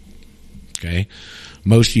assessment. Okay,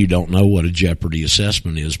 most of you don't know what a jeopardy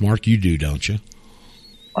assessment is. Mark, you do, don't you?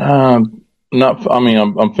 Not. I mean,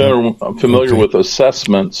 I'm familiar with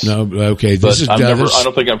assessments. No, okay. But I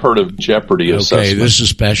don't think I've heard of jeopardy assessment. Okay, this is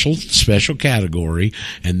special category,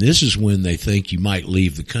 and this is when they think you might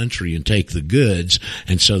leave the country and take the goods,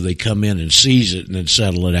 and so they come in and seize it and then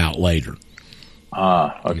settle it out later.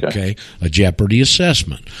 Okay. Okay, a jeopardy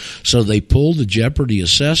assessment. So they pulled a jeopardy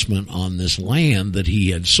assessment on this land that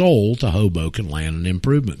he had sold to Hoboken Land and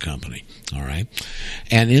Improvement Company. All right,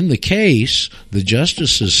 and in the case, the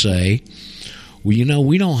justices say, well, you know,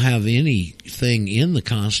 we don't have anything in the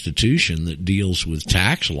Constitution that deals with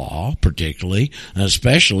tax law, particularly,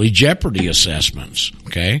 especially jeopardy assessments,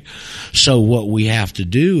 okay? So what we have to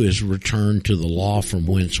do is return to the law from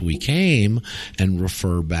whence we came and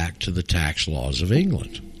refer back to the tax laws of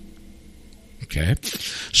England. Okay?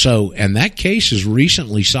 So, and that case is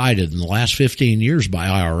recently cited in the last 15 years by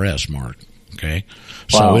IRS, Mark. Okay?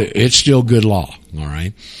 So it's still good law, all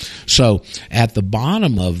right? So at the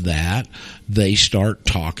bottom of that, they start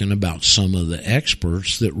talking about some of the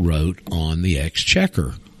experts that wrote on the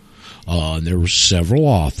Exchequer. And there were several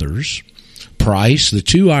authors. Price, the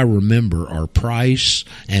two I remember are Price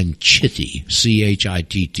and Chitty,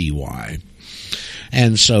 C-H-I-T-T-Y.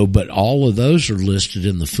 And so, but all of those are listed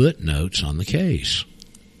in the footnotes on the case.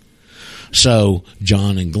 So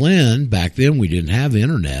John and Glenn, back then we didn't have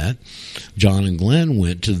internet, John and Glenn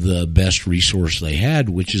went to the best resource they had,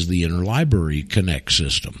 which is the Interlibrary Connect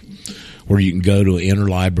system, where you can go to an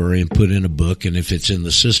interlibrary and put in a book, and if it's in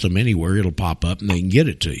the system anywhere, it'll pop up and they can get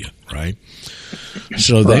it to you, right?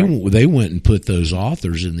 So they went and put those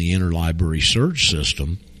authors in the interlibrary search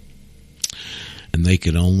system, and they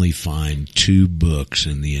could only find 2 books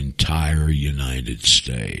in the entire United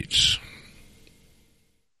States.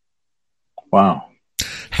 Wow.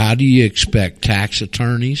 How do you expect tax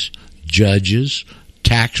attorneys, judges,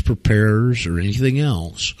 tax preparers, or anything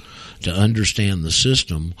else to understand the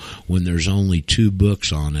system when there's only 2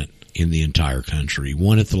 books on it in the entire country?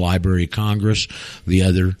 One at the Library of Congress, the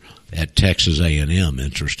other at Texas A&M,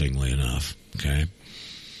 interestingly enough. Okay.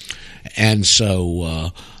 And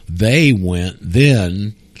so they went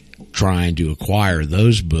then trying to acquire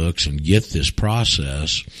those books and get this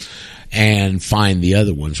process and find the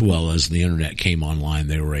other ones. Well, as the internet came online,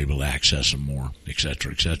 they were able to access them more, et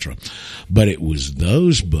cetera, et cetera. But it was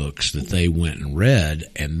those books that they went and read,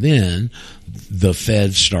 and then the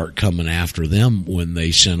feds start coming after them when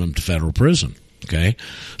they sent them to federal prison. Okay,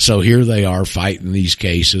 so here they are fighting these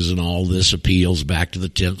cases and all this appeals back to the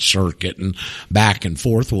 10th Circuit and back and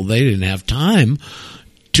forth. Well, they didn't have time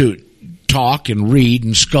to talk and read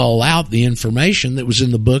and skull out the information that was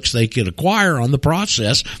in the books they could acquire on the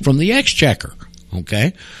process from the Exchequer.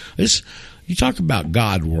 Okay, you talk about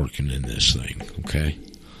God working in this thing. Okay,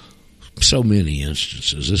 so many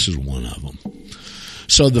instances. This is one of them.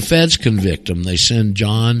 So the feds convict him. They send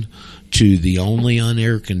John to the only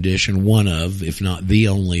unair-conditioned, one of, if not the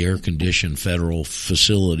only air-conditioned federal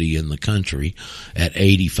facility in the country at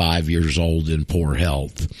 85 years old in poor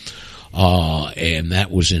health. And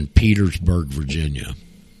that was in Petersburg, Virginia.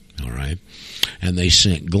 All right. And they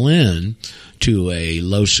sent Glenn to a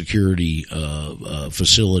low-security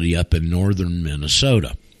facility up in northern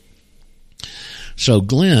Minnesota. So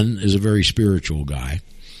Glenn is a very spiritual guy,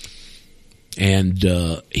 and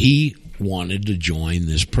he wanted to join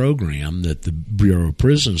this program that the Bureau of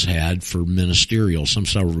Prisons had for ministerial, some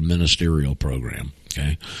sort of a ministerial program.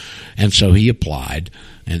 Okay. And so he applied,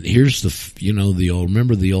 and here's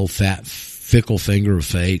remember the old fat, fickle finger of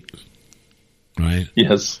fate, right?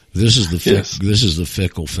 Yes. This is the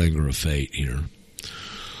fickle finger of fate here.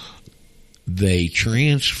 They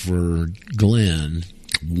transferred Glenn,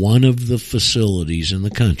 one of the facilities in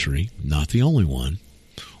the country, not the only one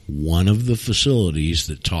of the facilities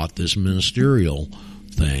that taught this ministerial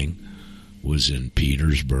thing was in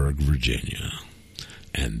Petersburg, Virginia.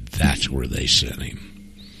 And that's where they sent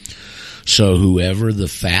him. So whoever the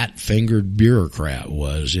fat-fingered bureaucrat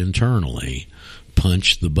was internally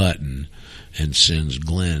punched the button and sends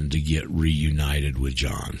Glenn to get reunited with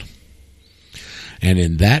John. And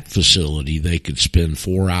in that facility, they could spend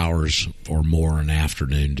 4 hours or more an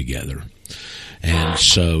afternoon together. And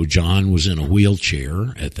so John was in a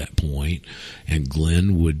wheelchair at that point, and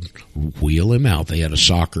Glenn would wheel him out. They had a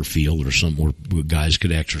soccer field or somewhere where guys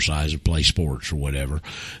could exercise or play sports or whatever.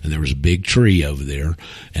 And there was a big tree over there,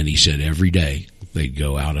 and he said every day They'd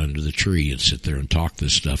go out under the tree and sit there and talk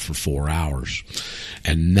this stuff for 4 hours.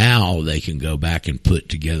 And now they can go back and put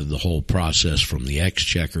together the whole process from the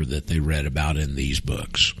exchequer that they read about in these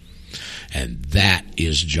books. And that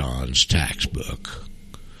is John's tax book.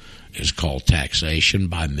 It's called Taxation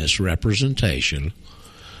by Misrepresentation,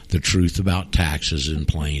 The Truth About Taxes in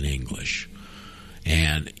Plain English.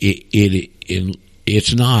 And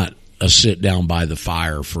it's not a sit down by the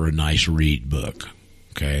fire for a nice read book,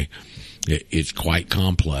 okay? It's quite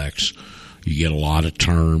complex. You get a lot of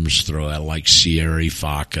terms, throw out like Sierra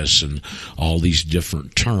Facus and all these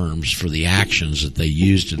different terms for the actions that they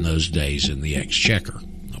used in those days in the exchequer,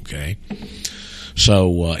 okay?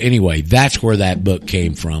 So anyway, that's where that book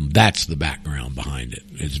came from. That's the background behind it.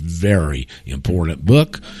 It's a very important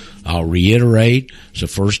book. I'll reiterate, it's the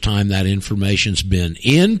first time that information's been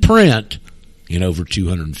in print in over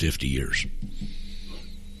 250 years.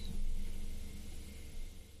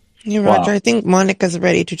 Hey, Roger, wow. I think Monica's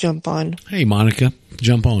ready to jump on. Hey, Monica,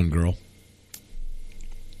 jump on, girl.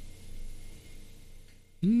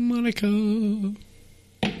 Monica.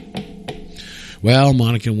 Well,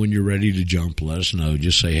 Monica, when you're ready to jump, let us know.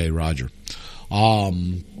 Just say, hey, Roger.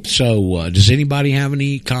 So does anybody have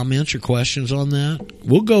any comments or questions on that?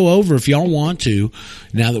 We'll go over, if y'all want to,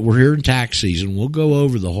 now that we're here in tax season, we'll go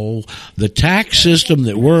over the tax system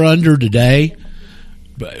that we're under today.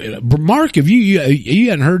 But Mark, have you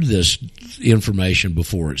hadn't heard this information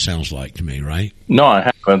before, it sounds like to me, right? No,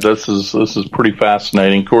 I haven't. This is pretty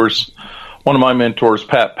fascinating. Of course, one of my mentors,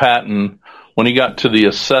 Pat Patton, when he got to the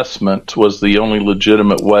assessment, was the only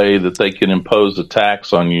legitimate way that they could impose a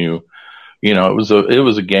tax on you. You know, it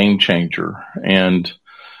was a game changer, and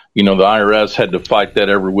you know the IRS had to fight that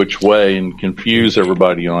every which way and confuse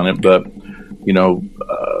everybody on it. But you know,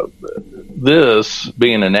 this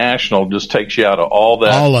being a national just takes you out of all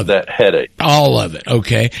that headache. All of it,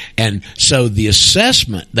 okay. And so the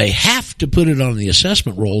assessment, they have to put it on the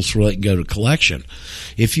assessment rolls so it can go to collection.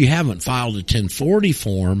 If you haven't filed a 1040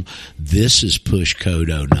 form, this is push code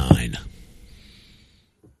 09.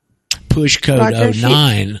 Push code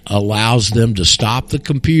 09 allows them to stop the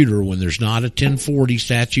computer when there's not a 1040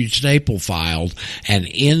 statute staple filed and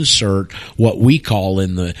insert what we call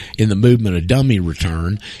in the movement a dummy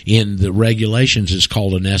return. In the regulations, it's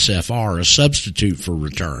called an SFR, a substitute for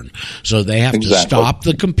return. So they have to stop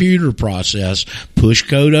the computer process. Push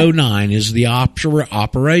code 09 is the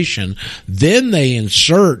operation. Then they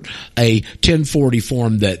insert a 1040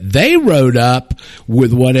 form that they wrote up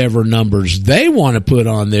with whatever numbers they want to put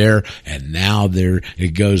on there. And now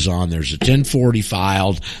it goes on. There's a 1040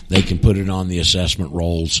 filed. They can put it on the assessment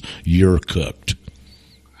rolls. You're cooked.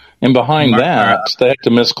 And behind that, they have to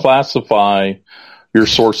misclassify your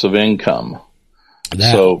source of income.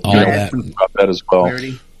 About that as well.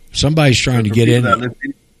 Somebody's trying to get in.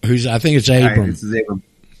 I think it's Abram. This is Abram.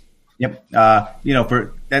 Yep.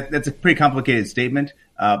 That's a pretty complicated statement.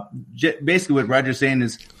 Basically, what Roger's saying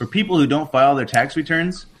is for people who don't file their tax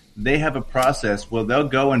returns, they have a process where they'll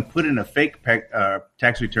go and put in a fake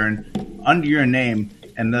tax return under your name,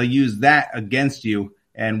 and they'll use that against you.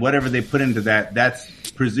 And whatever they put into that's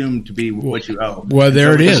presumed to be what you owe. Well,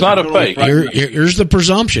 there it is. It's not a fake. Here's the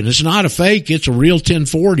presumption. It's not a fake. It's a real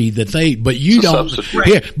 1040 but you don't.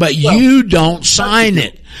 You don't sign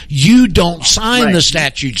it. You don't sign the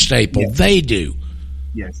statute staple. Yes. They do.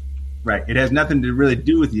 Yes. Right. It has nothing to really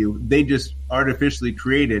do with you. They just artificially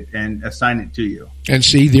create it and assign it to you. And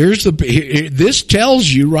see, this tells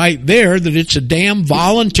you right there that it's a damn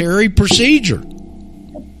voluntary procedure.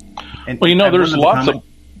 And well, you know,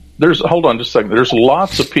 hold on just a second. There's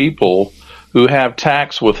lots of people who have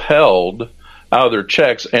tax withheld out of their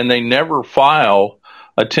checks and they never file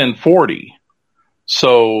a 1040.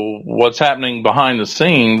 So what's happening behind the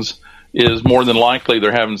scenes is more than likely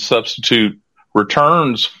they're having substitute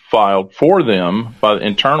returns filed for them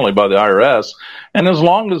internally by the IRS, and as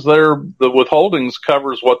long as the withholdings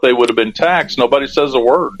covers what they would have been taxed, nobody says a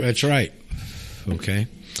word. That's right. Okay,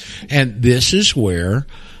 and this is where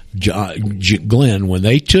Glenn, when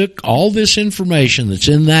they took all this information that's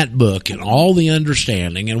in that book and all the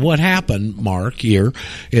understanding, and what happened, Mark, here,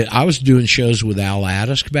 I was doing shows with Al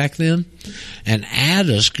Adisk back then, and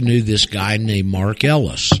Adisk knew this guy named Mark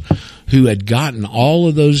Ellis, who had gotten all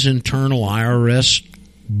of those internal IRS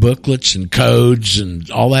booklets and codes and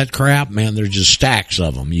all that crap, man, there's just stacks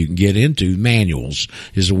of them you can get into. Manuals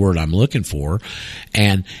is the word I'm looking for.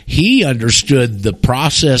 And he understood the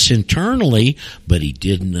process internally, but he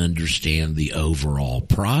didn't understand the overall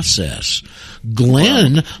process.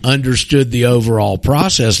 Glenn understood the overall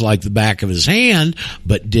process like the back of his hand,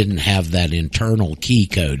 but didn't have that internal key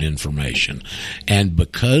code information. And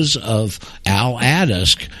because of Al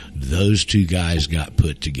Adisk, those two guys got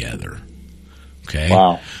put together. Okay.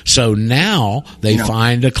 Wow. So now they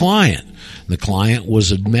find a client. The client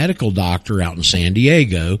was a medical doctor out in San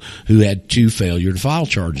Diego who had 2 failure to file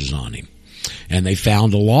charges on him. And they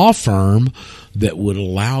found a law firm that would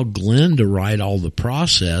allow Glenn to write all the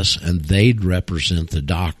process and they'd represent the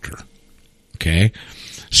doctor. Okay.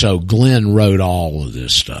 So Glenn wrote all of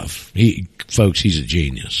this stuff. Folks, he's a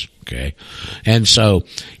genius. Okay. And so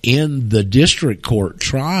in the district court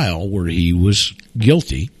trial where he was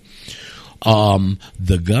guilty,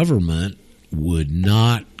 the government would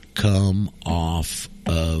not come off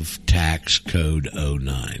of tax code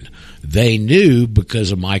 09. They knew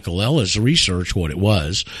because of Michael Ellis' research what it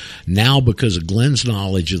was. Now because of Glenn's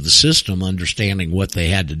knowledge of the system, understanding what they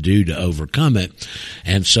had to do to overcome it.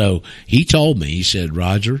 And so he told me, he said,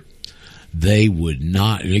 Roger, they would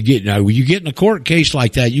not now when you get in a court case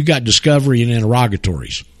like that, you got discovery and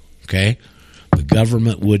interrogatories. Okay. The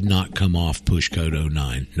government would not come off push code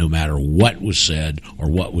 09, no matter what was said or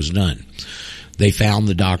what was done. They found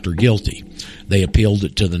the doctor guilty. They appealed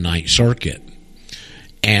it to the Ninth Circuit.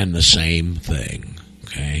 And the same thing.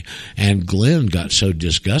 Okay. And Glenn got so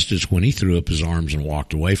disgusted when he threw up his arms and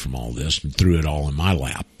walked away from all this and threw it all in my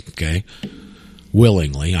lap. Okay.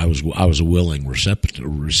 Willingly. I was a willing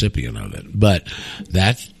recipient of it. But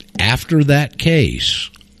after that case,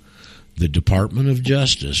 the Department of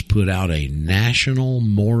Justice put out a national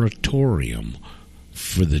moratorium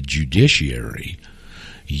for the judiciary.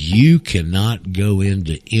 You cannot go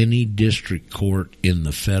into any district court in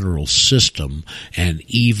the federal system and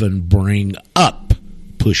even bring up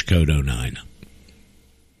push code 09.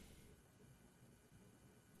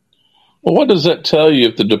 Well, what does that tell you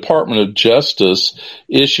if the Department of Justice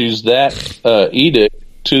issues that edict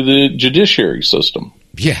to the judiciary system?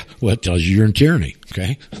 Yeah, well, it tells you you're in tyranny.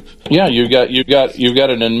 Okay. Yeah, you've got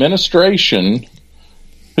an administration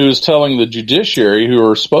who is telling the judiciary, who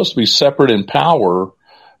are supposed to be separate in power,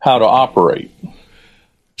 how to operate.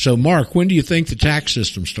 So, Mark, when do you think the tax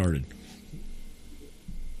system started?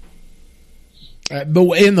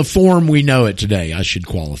 But in the form we know it today, I should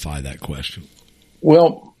qualify that question.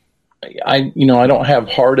 Well, I don't have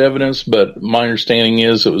hard evidence, but my understanding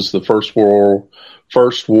is it was the World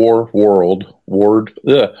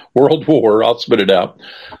War. I'll spit it out.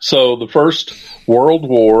 So the First World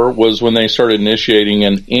War was when they started initiating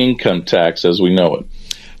an income tax as we know it.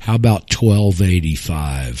 How about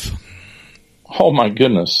 1285? Oh my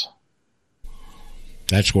goodness.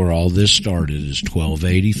 That's where all this started, is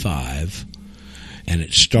 1285. And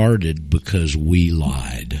it started because we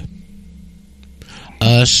lied.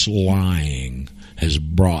 Us lying has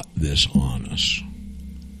brought this on us.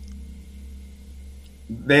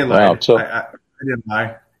 They lied. Wow, I didn't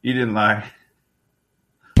lie. You didn't lie.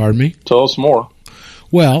 Pardon me? Tell us more.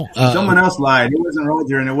 Well, someone else lied. It wasn't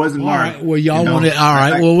Roger, and it wasn't Mark. Right, well, y'all want it. All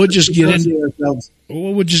right. Well, we'll just get in.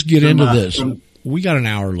 We'll just get into this. We got an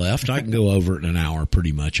hour left. I can go over it in an hour,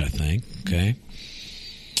 pretty much. I think. Okay.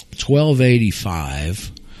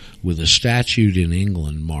 1285, with a statute in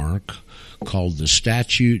England, Mark, called the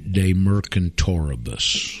Statute de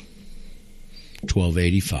Mercantoribus.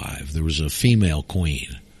 1285. There was a female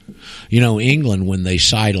queen. England, when they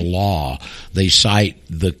cite a law, they cite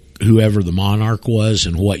whoever the monarch was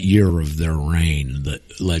and what year of their reign the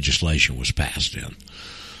legislation was passed in.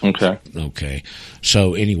 Okay.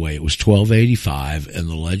 So anyway, it was 1285, and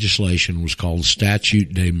the legislation was called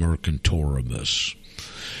Statute de Mercantoribus.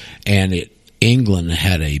 And England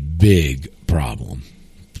had a big problem.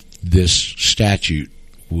 This statute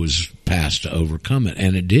was passed to overcome it,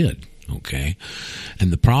 and it did. Okay.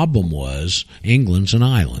 And the problem was England's an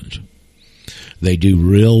island. They do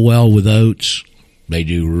real well with oats. They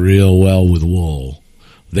do real well with wool.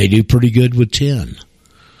 They do pretty good with tin.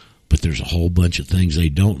 But there's a whole bunch of things they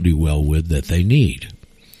don't do well with that they need.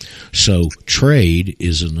 So trade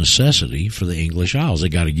is a necessity for the English Isles. They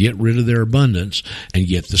got to get rid of their abundance and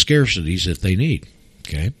get the scarcities that they need.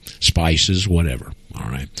 Okay. Spices, whatever. All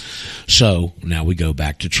right. So now we go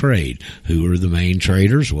back to trade. Who are the main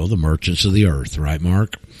traders? Well, the merchants of the earth, right,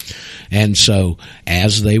 Mark? And so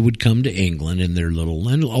as they would come to England and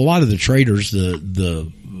and a lot of the traders,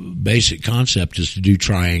 the basic concept is to do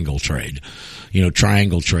triangle trade.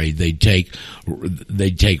 triangle trade. They'd take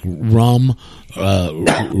rum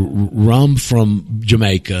from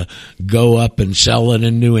Jamaica, go up and sell it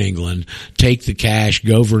in New England, take the cash,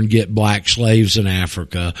 go over and get black slaves in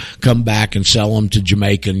Africa, come back and sell them to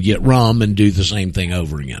Jamaica and get rum and do the same thing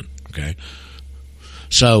over again. Okay.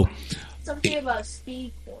 So. Something about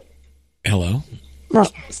speed. Hello?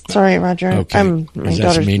 Sorry, Roger. Okay. My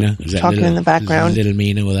daughter's talking in the background. Little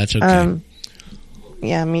Mina? Well, that's okay.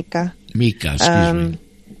 Yeah, Mika. Mika, excuse me.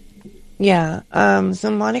 Yeah.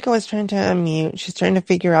 So Monica was trying to unmute. She's trying to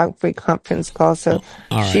figure out free conference call. So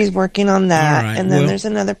she's working on that. Right. And then there's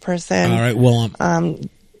another person. All right. Well,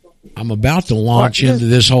 I'm about to launch into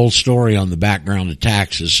this whole story on the background of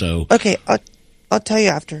taxes. So okay, I'll tell you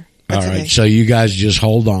after. That's all right. Okay. So you guys just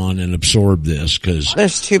hold on and absorb this because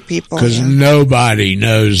there's two people. Because nobody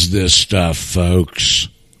knows this stuff, folks.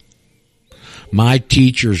 My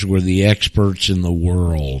teachers were the experts in the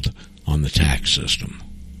world on the tax system.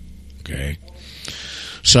 Okay.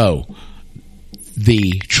 So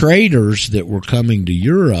the traders that were coming to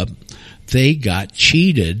Europe, they got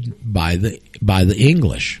cheated by the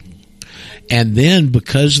English. And then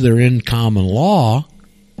because they're in common law,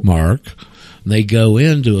 Mark, they go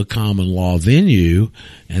into a common law venue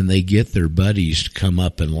and they get their buddies to come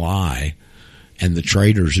up and lie, and the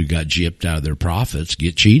traders who got gypped out of their profits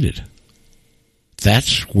get cheated.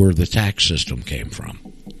 That's where the tax system came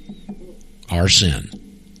from. Our sin.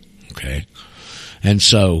 Okay? And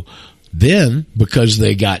so then, because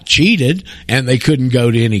they got cheated and they couldn't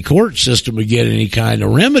go to any court system to get any kind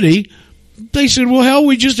of remedy, they said, well, hell,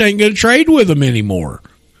 we just ain't going to trade with them anymore.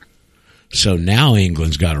 So now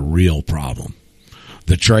England's got a real problem.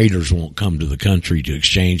 The traders won't come to the country to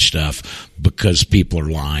exchange stuff because people are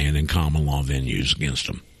lying in common law venues against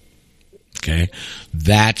them. Okay?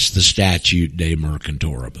 That's the statute de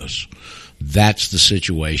mercantoribus. That's the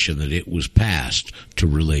situation that it was passed to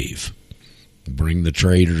relieve. Bring the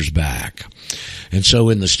traders back. And so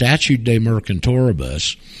in the statute de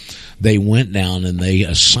mercantoribus, they went down and they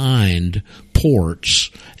assigned ports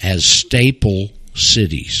as staple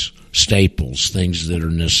cities. Staples, things that are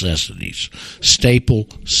necessities. Staple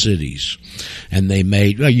cities. And they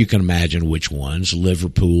made, well, you can imagine which ones,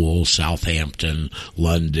 Liverpool, Southampton,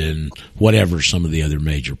 London, whatever some of the other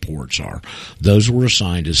major ports are. Those were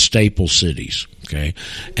assigned as staple cities, okay?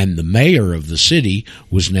 And the mayor of the city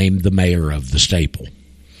was named the mayor of the staple.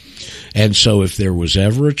 And so if there was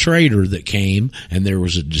ever a trader that came and there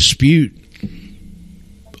was a dispute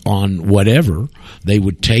on whatever, they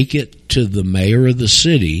would take it to the mayor of the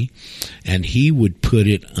city and he would put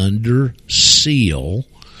it under seal,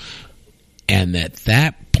 and at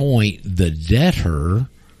that point the debtor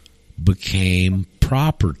became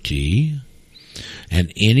property,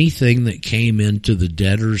 and anything that came into the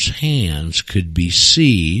debtor's hands could be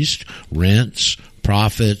seized, rents,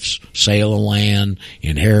 profits, sale of land,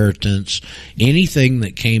 inheritance, anything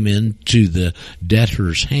that came into the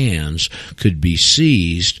debtor's hands could be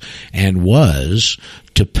seized and was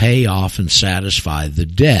to pay off and satisfy the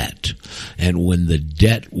debt. And when the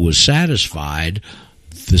debt was satisfied,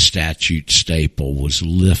 the statute staple was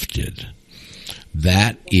lifted.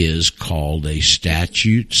 That is called a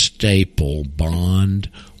statute staple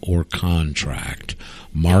bond or contract.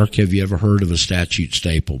 Mark, have you ever heard of a statute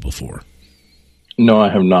staple before? No, I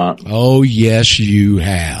have not. Oh, yes, you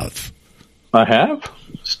have. I have?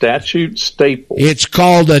 Statute staple. It's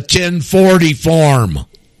called a 1040 form.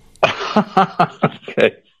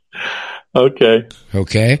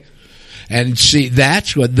 Okay. And see,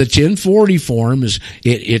 that's what the 1040 form is.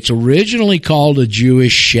 It's originally called a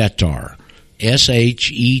Jewish shetar.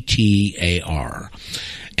 S-H-E-T-A-R.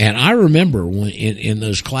 And I remember when in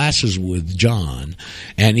those classes with John,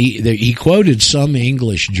 and he quoted some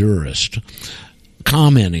English jurist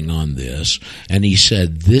commenting on this, and he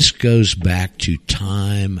said, this goes back to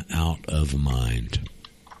time out of mind.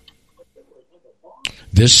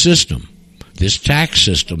 This system, this tax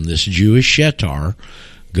system, this Jewish shetar,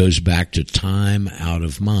 goes back to time out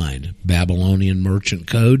of mind. Babylonian merchant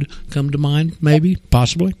code come to mind, maybe,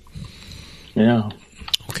 possibly? Yeah.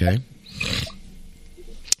 Okay.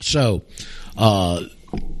 So,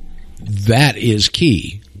 that is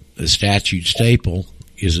key. The statute staple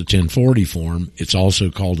is a 1040 form. It's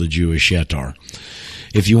also called a Jewish shetar.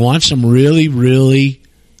 If you want some really, really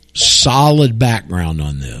solid background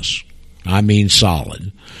on this, I mean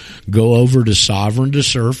solid, go over to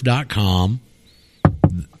sovereigntosurf.com,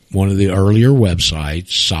 one of the earlier websites,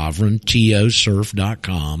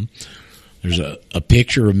 sovereigntosurf.com. There's a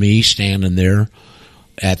picture of me standing there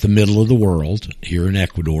at the middle of the world here in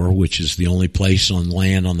Ecuador, which is the only place on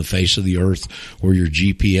land on the face of the earth where your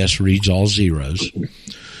GPS reads all zeros.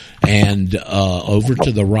 And over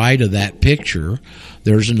to the right of that picture,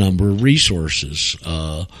 there's a number of resources.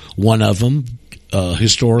 One of them,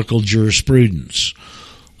 Historical Jurisprudence,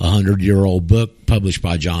 a 100-year-old book published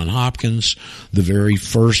by John Hopkins. The very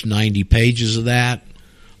first 90 pages of that,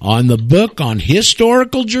 on the book on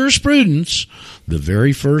historical jurisprudence, the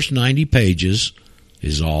very first 90 pages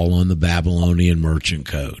is all on the Babylonian Merchant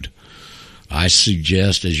Code. I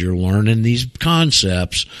suggest as you're learning these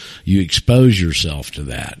concepts, you expose yourself to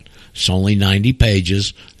that. It's only 90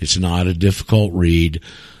 pages. It's not a difficult read.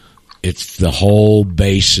 It's the whole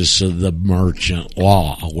basis of the merchant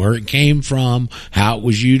law, where it came from, how it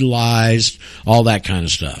was utilized, all that kind of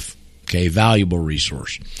stuff. Okay, valuable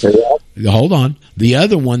resource. Hold on. The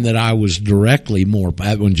other one that I was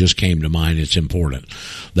that one just came to mind. It's important.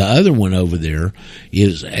 The other one over there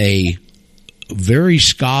is a very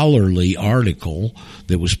scholarly article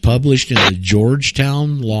that was published in the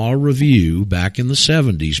Georgetown Law Review back in the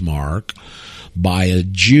 70s, Mark, by a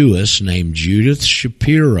Jewess named Judith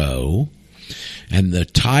Shapiro. And the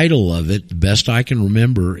title of it, the best I can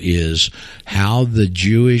remember, is How the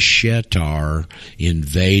Jewish Shetar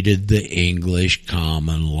Invaded the English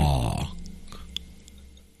Common Law.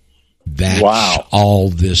 That's all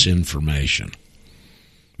this information.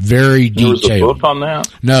 Very detailed. There was a book on that?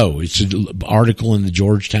 No, it's an article in the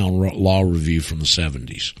Georgetown Law Review from the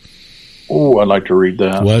 70s. Oh, I'd like to read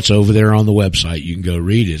that. Well, it's over there on the website. You can go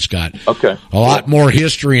read it. It's got a lot more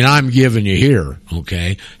history than I'm giving you here.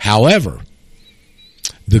 Okay. However,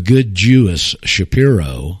 the good Jewess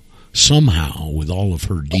Shapiro somehow, with all of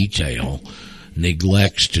her detail,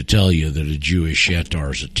 neglects to tell you that a Jewish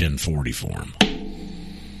shetar is a 1040 form.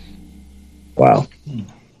 Wow.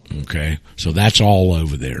 Okay, so that's all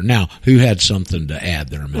over there. Now, who had something to add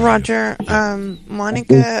there? Roger,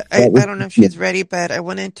 Monica, I don't know if she's ready, but I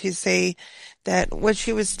wanted to say that what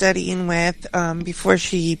she was studying with before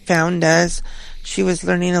she found us, she was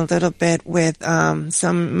learning a little bit with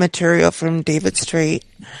some material from David Strait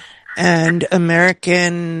and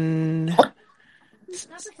American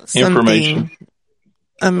information.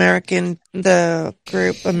 The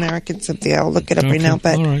group American something. I'll look it up right now,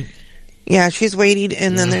 but. All right. Yeah, she's waiting,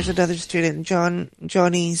 and then there's another student,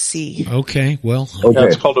 Johnny C. Okay, well.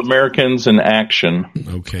 That's called Americans in Action.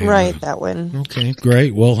 Okay. Right, that one. Okay,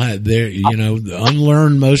 great. Well,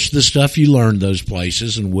 unlearn most of the stuff you learned those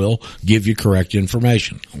places, and we'll give you correct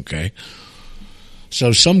information, okay?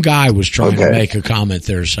 So some guy was trying to make a comment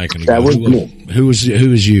there a second ago. That was me. Who is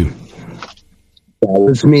you? That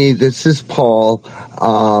was me. This is Paul.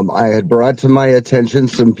 I had brought to my attention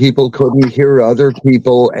some people couldn't hear other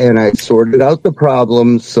people, and I sorted out the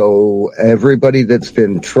problem, so everybody that's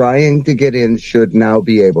been trying to get in should now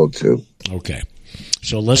be able to. Okay.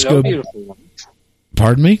 So let's go.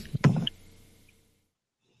 Pardon me?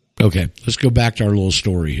 Okay. Let's go back to our little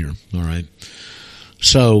story here. All right.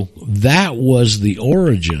 So that was the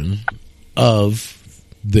origin of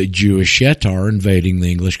the Jewish shetar invading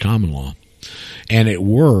the English common law. And it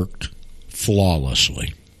worked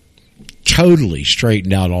flawlessly. Totally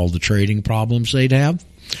straightened out all the trading problems they'd have.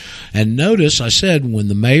 And notice I said when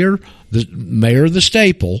the mayor of the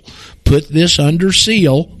staple put this under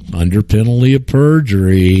seal, under penalty of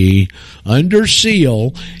perjury, under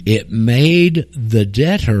seal, it made the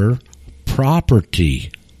debtor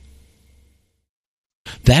property.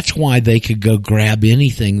 That's why they could go grab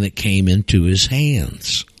anything that came into his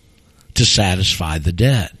hands to satisfy the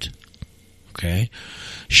debt. Okay.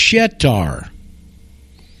 Shetar.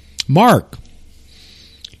 Mark,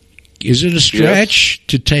 is it a stretch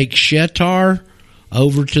to take shetar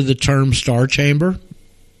over to the term star chamber?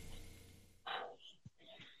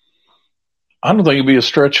 I don't think it'd be a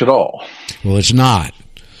stretch at all. Well, it's not.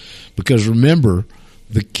 Because remember,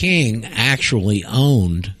 the king actually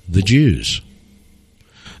owned the Jews.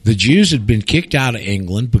 The Jews had been kicked out of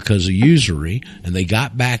England because of usury, and they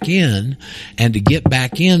got back in, and to get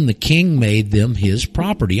back in, the king made them his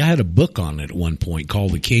property. I had a book on it at one point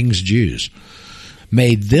called The King's Jews.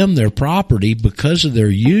 Made them their property because of their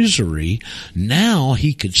usury. Now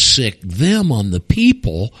he could sick them on the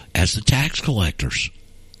people as the tax collectors.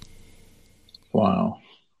 Wow.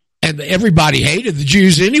 And everybody hated the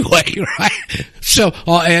Jews anyway, right? So,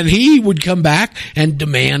 and he would come back and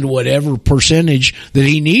demand whatever percentage that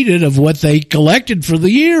he needed of what they collected for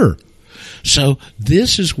the year. So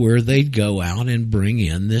this is where they'd go out and bring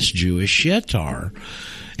in this Jewish shetar.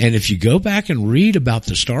 And if you go back and read about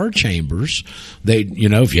the star chambers,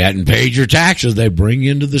 if you hadn't paid your taxes, they'd bring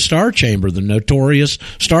you into the star chamber, the notorious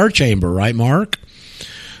star chamber, right, Mark?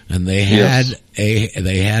 And they had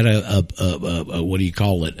a what do you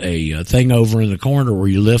call it? A thing over in the corner where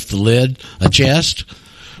you lift the lid, a chest.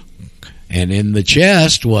 And in the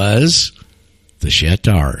chest was the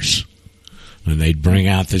shetars. And they'd bring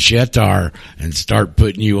out the shetar and start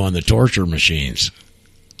putting you on the torture machines.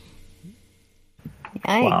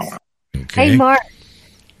 Yikes. Wow. Okay. Hey, Mark,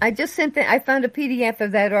 I just I found a PDF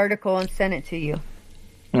of that article and sent it to you.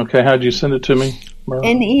 Okay, how'd you send it to me, Myrrh?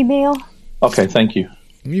 In email. Okay, thank you.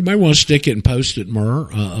 You might want to stick it and post it,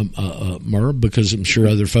 Myrrh, because I'm sure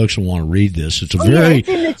other folks will want to read this. It's a very. It's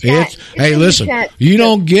in the chat. Hey, listen, you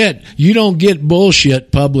don't get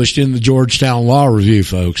bullshit published in the Georgetown Law Review,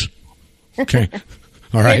 folks. Okay,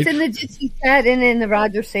 all right. It's in the Jitsi chat and in the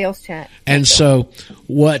Roger Sales chat. And so,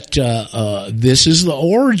 what? This is the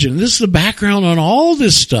origin. This is the background on all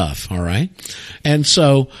this stuff. All right, and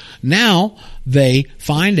so now they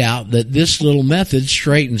find out that this little method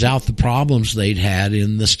straightens out the problems they'd had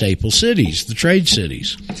in the staple cities, the trade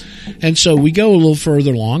cities. And so we go a little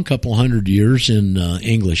further along, a couple hundred years in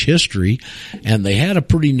English history, and they had a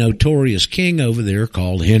pretty notorious king over there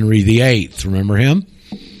called Henry VIII. Remember him?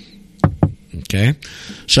 Okay.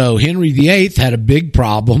 So Henry VIII had a big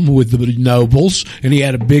problem with the nobles, and he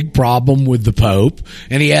had a big problem with the Pope,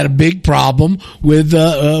 and he had a big problem with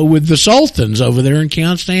the sultans over there in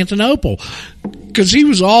Constantinople. Because he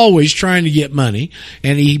was always trying to get money,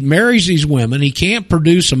 and he marries these women. He can't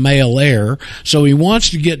produce a male heir, so he wants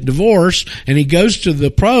to get divorced, and he goes to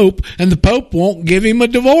the Pope, and the Pope won't give him a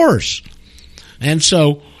divorce. And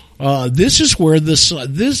so this is where the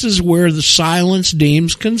silence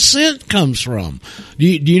deems consent comes from. Do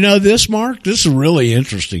you know this, Mark? This is really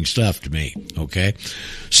interesting stuff to me. Okay,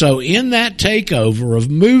 so in that takeover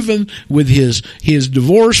of moving with his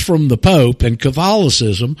divorce from the Pope and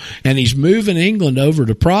Catholicism, and he's moving England over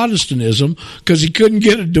to Protestantism because he couldn't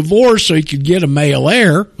get a divorce, so he could get a male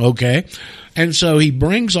heir. Okay. And so he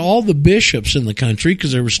brings all the bishops in the country,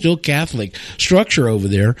 because there was still Catholic structure over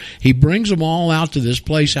there. He brings them all out to this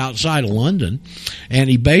place outside of London, and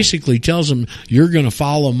he basically tells them, you're going to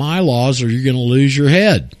follow my laws or you're going to lose your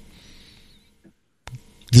head.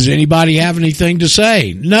 Does anybody have anything to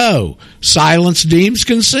say? No. Silence deems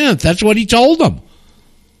consent. That's what he told them.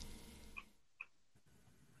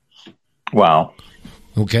 Wow.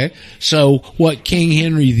 Okay, so what King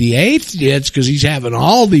Henry VIII did, because he's having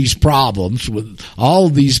all these problems with all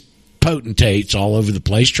these potentates all over the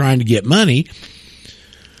place trying to get money,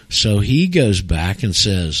 so he goes back and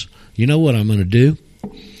says, you know what I'm going to do?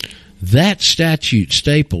 That statute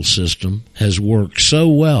staple system has worked so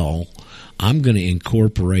well, I'm going to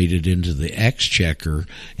incorporate it into the exchequer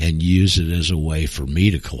and use it as a way for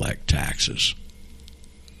me to collect taxes.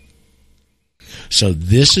 So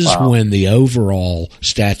this is when the overall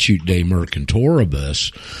statute de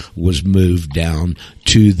mercantoribus was moved down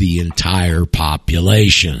to the entire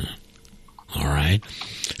population. All right.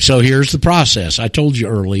 So here's the process. I told you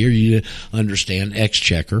earlier, you understand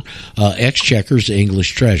exchequer. Exchequer is the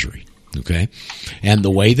English Treasury. Okay. And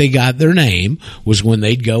the way they got their name was when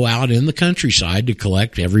they'd go out in the countryside to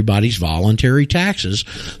collect everybody's voluntary taxes,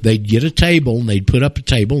 they'd get a table and they'd put up a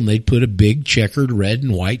table and they'd put a big checkered red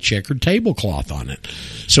and white checkered tablecloth on it.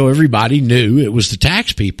 So everybody knew it was the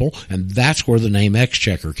tax people, and that's where the name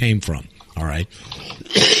exchequer came from. All right.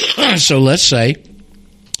 So let's say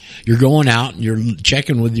you're going out and you're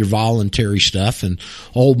checking with your voluntary stuff, and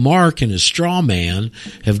old Mark and his straw man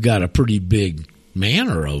have got a pretty big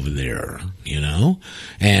manor over there, you know,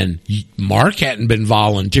 and Mark hadn't been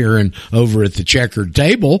volunteering over at the checkered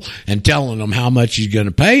table and telling them how much he's going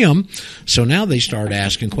to pay them. So now they start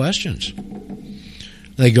asking questions.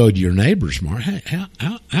 They go to your neighbors, Mark.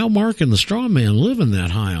 How Mark and the straw man living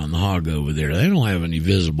that high on the hog over there? They don't have any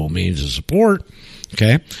visible means of support.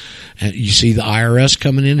 Okay. And you see the IRS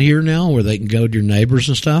coming in here now where they can go to your neighbors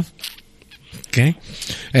and stuff. Okay.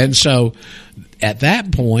 And so at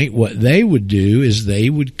that point, what they would do is they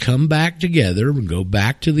would come back together and go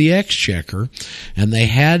back to the exchequer, and they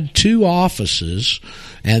had two offices,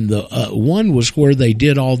 and the one was where they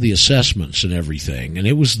did all the assessments and everything, and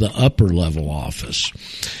it was the upper level office,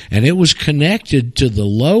 and it was connected to the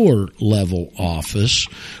lower level office,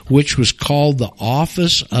 which was called the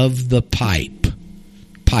Office of the Pipe,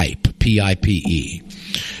 P-I-P-E.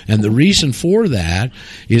 And the reason for that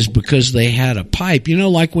is because they had a pipe. You know,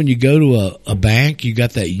 like when you go to a bank, you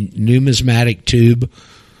got that numismatic tube.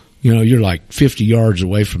 You know, you're like 50 yards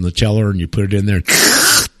away from the teller, and you put it in there,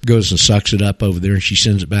 goes and sucks it up over there, and she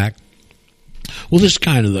sends it back. Well, this is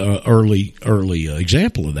kind of the early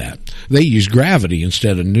example of that. They used gravity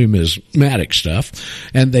instead of numismatic stuff,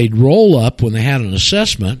 and they'd roll up when they had an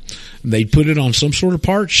assessment. They'd put it on some sort of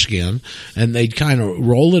parch skin, and they'd kind of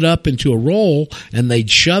roll it up into a roll, and they'd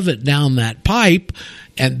shove it down that pipe,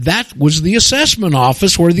 and that was the assessment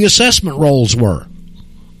office where the assessment rolls were.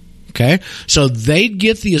 Okay, so they'd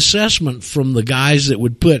get the assessment from the guys that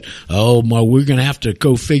would put, we're going to have to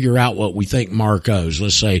go figure out what we think Mark owes.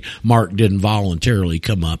 Let's say Mark didn't voluntarily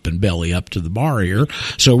come up and belly up to the bar here,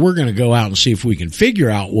 so we're going to go out and see if we can figure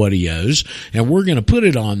out what he owes, and we're going to put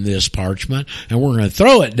it on this parchment, and we're going to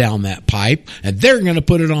throw it down that pipe, and they're going to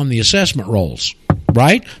put it on the assessment rolls,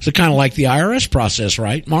 right? So kind of like the IRS process,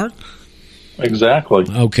 right, Mark? Exactly.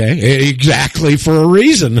 Okay, exactly for a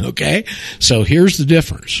reason, okay? So here's the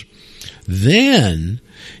difference. Then,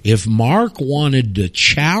 if Mark wanted to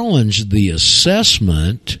challenge the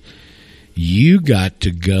assessment, you got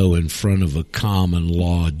to go in front of a common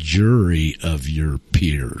law jury of your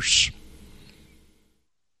peers.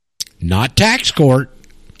 Not tax court,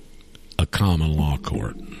 a common law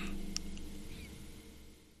court.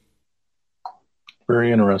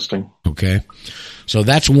 Very interesting. Okay. So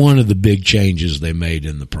that's one of the big changes they made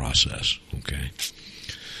in the process. Okay.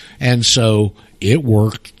 And so it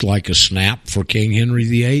worked like a snap for King Henry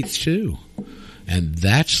VIII too. And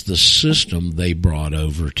that's the system they brought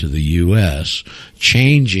over to the U.S.,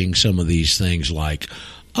 changing some of these things like,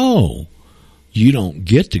 you don't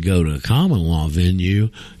get to go to a common law venue,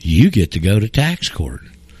 you get to go to tax court.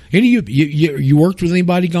 Any of you worked with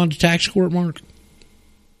anybody gone to tax court, Mark?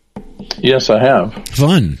 Yes, I have.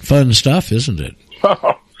 Fun stuff, isn't it?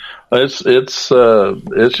 It's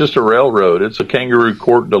just a railroad. It's a kangaroo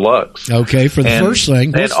court deluxe. Okay, for the first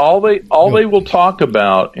thing, and all they will talk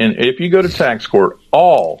about, and if you go to tax court,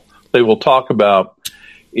 all they will talk about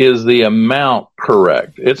is the amount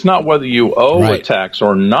correct. It's not whether you owe a tax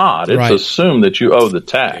or not. It's assumed that you owe the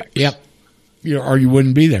tax. Yep. Or you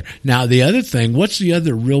wouldn't be there. Now, the other thing, what's the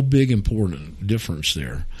other real big important difference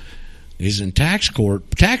there? Is in tax court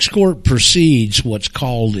precedes what's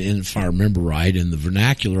called, if I remember right, in the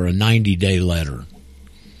vernacular, a 90-day letter,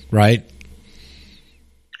 right?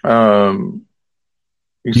 You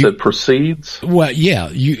said precedes? Well, yeah.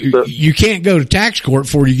 You can't go to tax court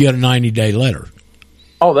before you get a 90-day letter.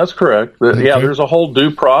 Oh, that's correct. Okay. Yeah, there's a whole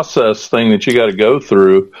due process thing that you got to go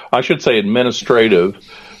through. I should say administrative.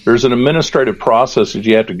 There's an administrative process that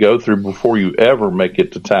you have to go through before you ever make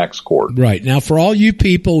it to tax court. Right. Now, for all you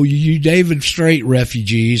people, you David Strait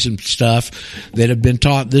refugees and stuff that have been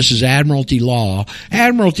taught this is Admiralty law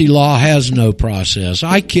has no process.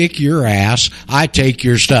 I kick your ass. I take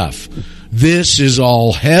your stuff. This is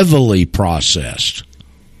all heavily processed.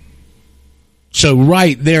 So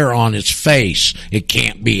right there on its face, it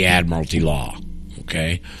can't be Admiralty law.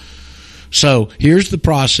 Okay? So here's the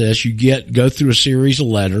process. You go through a series of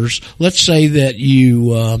letters. Let's say that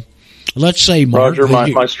Mark,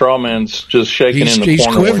 Roger, my straw man's just shaking in the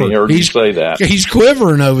corner when he heard you say that. He's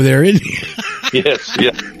quivering over there, isn't he? Yes,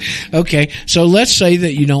 yeah. Okay, so let's say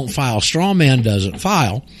that you don't file. Straw man doesn't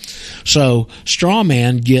file. So straw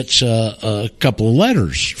man gets a couple of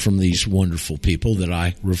letters from these wonderful people that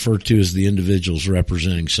I refer to as the individuals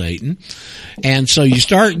representing Satan. And so you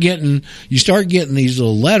start getting these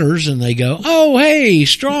little letters, and they go, "Oh, hey,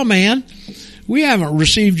 straw man, we haven't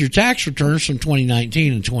received your tax returns from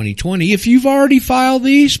 2019 and 2020. If you've already filed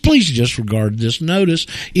these, please disregard this notice.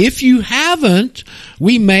 If you haven't,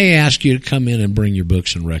 we may ask you to come in and bring your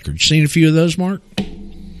books and records." Seen a few of those, Mark?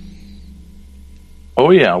 Oh,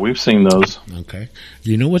 yeah, we've seen those. Okay.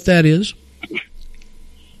 Do you know what that is?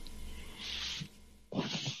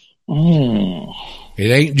 It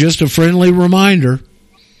ain't just a friendly reminder.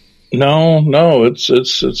 No,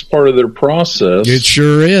 it's part of their process. It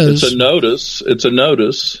sure is. It's a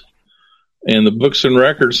notice. And the books and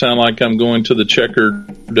records sound like I'm going to the checkered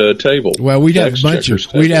table. Well, we'd have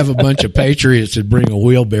a bunch of patriots that bring a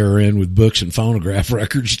wheelbarrow in with books and phonograph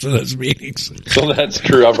records to those meetings. So that's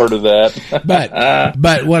true. I've heard of that.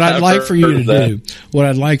 But what I'd like for you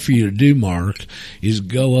to do, Mark, is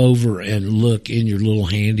go over and look in your little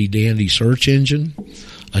handy dandy search engine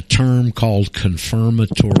a term called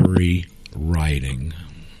confirmatory writing.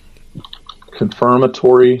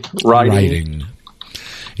 Confirmatory writing.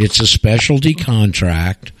 It's a specialty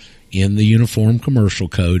contract in the Uniform Commercial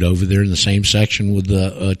Code over there in the same section with the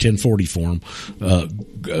 1040 form,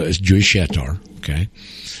 Jewish Shetar. Okay.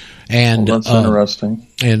 And that's interesting.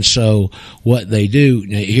 And so what they do,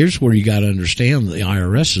 now here's where you got to understand the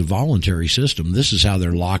IRS is a voluntary system. This is how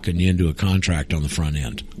they're locking you into a contract on the front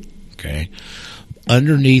end. Okay.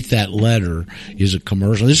 Underneath that letter is a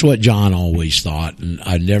commercial. This is what John always thought, and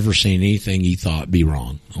I've never seen anything he thought be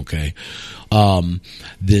wrong. Okay.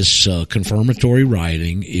 This confirmatory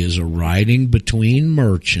writing is a writing between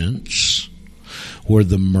merchants where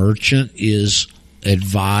the merchant is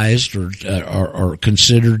advised or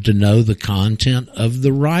considered to know the content of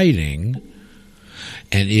the writing,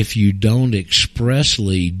 And if you don't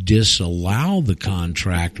expressly disallow the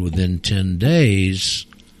contract within 10 days,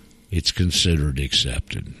 it's considered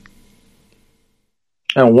accepted.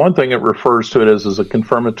 And one thing it refers to it as is a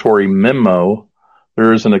confirmatory memo.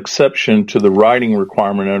 There is an exception to the writing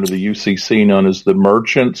requirement under the UCC known as the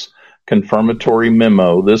merchant's confirmatory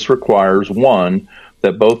memo. This requires, 1,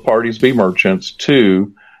 that both parties be merchants,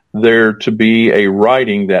 2, there to be a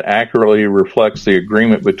writing that accurately reflects the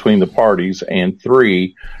agreement between the parties, and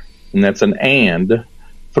 3, and that's an and,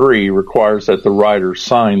 3 requires that the writer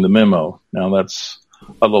sign the memo. Now that's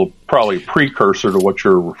a little probably precursor to what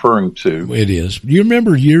you're referring to. It is. You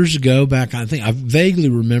remember years ago back, I vaguely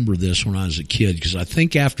remember this when I was a kid, because I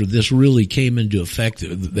think after this really came into effect,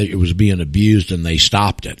 it was being abused and they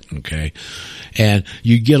stopped it, okay? And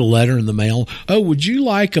you get a letter in the mail, oh, would you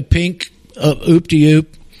like a pink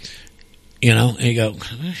oop-de-oop? You know, and you go,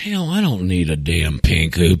 hell, I don't need a damn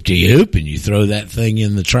pink oop-de-oop. And you throw that thing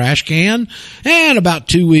in the trash can, and about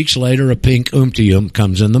 2 weeks later, a pink oop-de-oop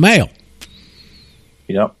comes in the mail.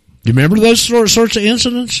 Yep. Do you remember those sorts of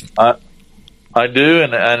incidents? I do,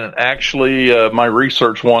 and actually my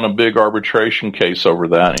research won a big arbitration case over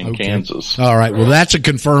that in Kansas. All right, well, that's a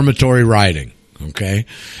confirmatory writing. Okay.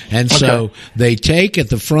 And so they take at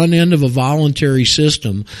the front end of a voluntary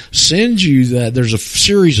system, send you that. There's a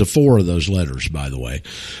series of 4 of those letters, by the way.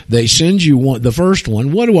 They send you one, the first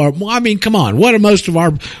one. Come on. What do most of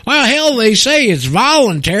well, hell, they say it's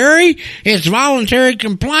voluntary. It's voluntary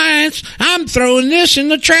compliance. I'm throwing this in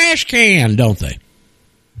the trash can, don't they?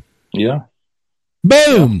 Yeah.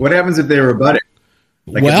 Boom. What happens if they rebut it?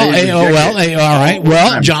 Like all right.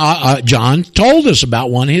 Well, John told us about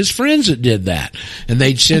one of his friends that did that. And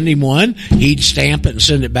they'd send him one, he'd stamp it and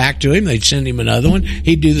send it back to him. They'd send him another one.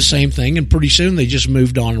 He'd do the same thing, and pretty soon they just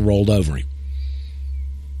moved on and rolled over him.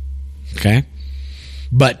 Okay?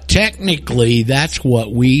 But technically, that's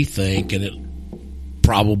what we think, and it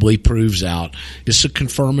probably proves out, it's a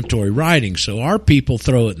confirmatory writing. So our people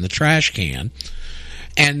throw it in the trash can.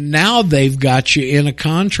 And now they've got you in a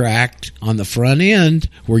contract on the front end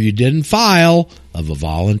where you didn't file of a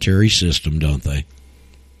voluntary system, don't they?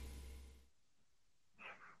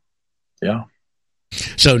 Yeah.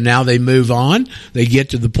 So now they move on. They get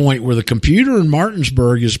to the point where the computer in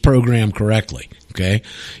Martinsburg is programmed correctly. Okay.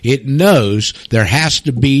 It knows there has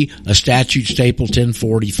to be a statute staple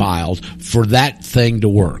 1040 filed for that thing to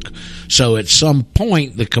work. So at some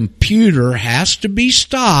point, the computer has to be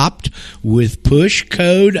stopped with push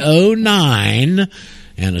code 09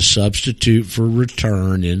 and a substitute for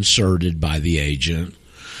return inserted by the agent.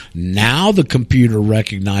 Now the computer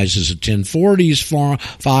recognizes a 1040 is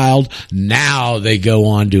filed. Now they go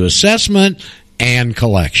on to assessment and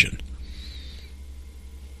collection.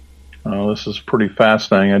 Oh, this is pretty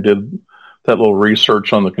fascinating. I did that little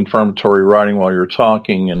research on the confirmatory writing while you were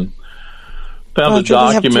talking, and found a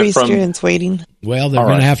document we have 3 from students waiting. Well, they're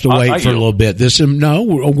going to have to wait for a little bit.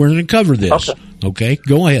 We're going to cover this. Okay,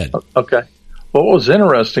 go ahead. Okay. What was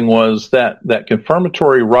interesting was that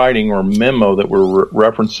confirmatory writing or memo that we're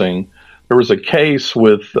referencing. There was a case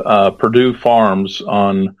with Purdue Farms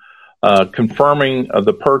on confirming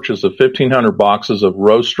the purchase of 1,500 boxes of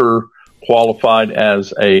roasters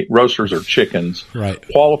are chickens, right?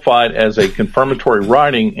 Qualified as a confirmatory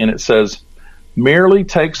writing, and it says merely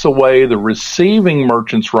takes away the receiving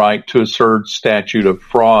merchant's right to assert statute of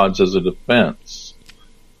frauds as a defense.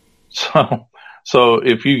 So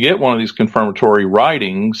if you get one of these confirmatory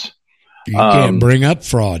writings, you can't bring up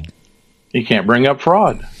fraud. You can't bring up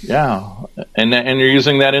fraud. Yeah. And you're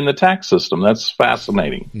using that in the tax system. That's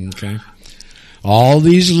fascinating. Okay. All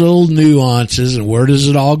these little nuances, and where does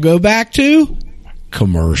it all go back to?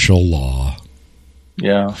 Commercial law.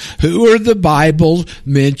 Yeah. Who are the Bible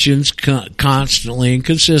mentions constantly and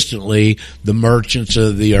consistently? The merchants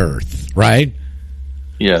of the earth, right?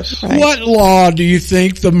 Yes. Right. What law do you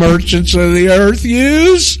think the merchants of the earth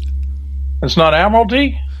use? It's not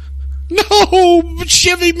admiralty? No,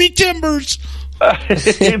 shivvy me timbers.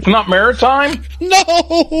 It's not maritime?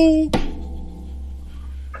 No.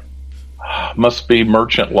 Must be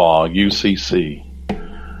merchant law, UCC.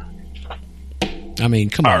 I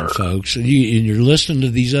mean, come on, folks. You're listening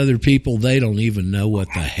to these other people. They don't even know what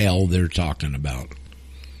the hell they're talking about.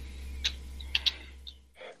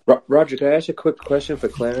 Roger, can I ask a quick question for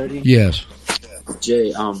clarity? Yes.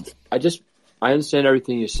 Jay, I understand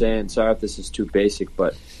everything you're saying. Sorry if this is too basic,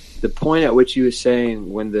 but the point at which you were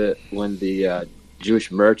saying when the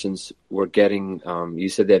Jewish merchants were getting, you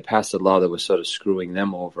said they had passed a law that was sort of screwing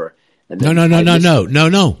them over,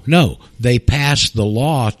 No. They passed the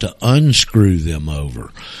law to unscrew them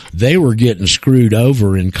over. They were getting screwed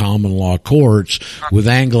over in common law courts with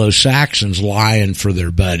Anglo-Saxons lying for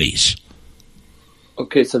their buddies.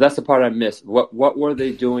 Okay, so that's the part I missed. What were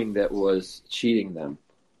they doing that was cheating them?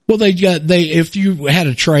 Well, if you had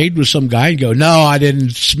a trade with some guy and go, no, I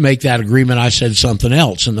didn't make that agreement, I said something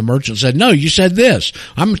else. And the merchant said, no, you said this.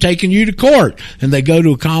 I'm taking you to court. And they go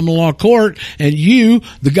to a common law court, and you,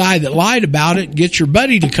 the guy that lied about it, gets your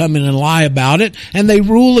buddy to come in and lie about it, and they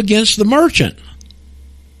rule against the merchant.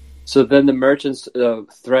 So then the merchants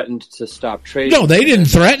threatened to stop trading. No, they didn't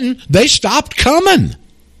threaten. They stopped coming.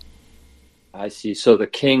 I see. So the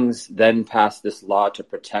kings then passed this law to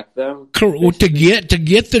protect them? To get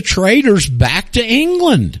the traders back to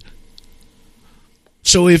England.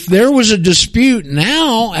 So if there was a dispute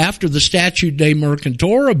now, after the Statute de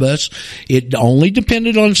Mercantoribus, it only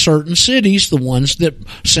depended on certain cities, the ones that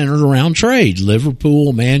centered around trade.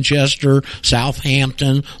 Liverpool, Manchester,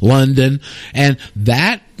 Southampton, London. And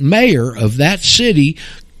that mayor of that city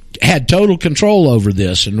had total control over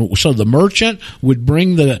this. And so the merchant would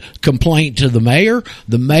bring the complaint to the mayor.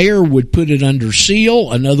 The mayor would put it under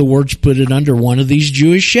seal. In other words, put it under one of these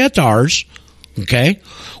Jewish shetars, okay,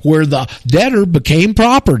 where the debtor became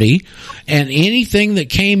property, and anything that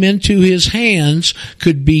came into his hands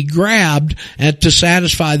could be grabbed to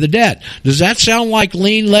satisfy the debt. Does that sound like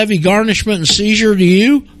lien, levy, garnishment, and seizure to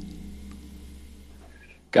you?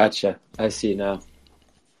 Gotcha. I see now.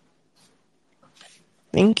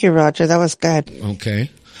 Thank you, Roger. That was good.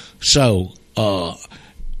 Okay. So,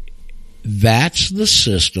 that's the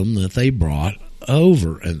system that they brought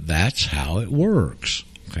over, and that's how it works.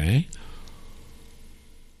 Okay.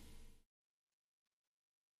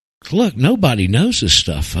 Look, nobody knows this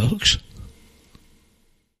stuff, folks.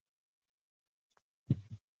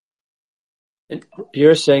 And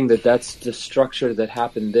you're saying that that's the structure that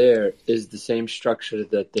happened there is the same structure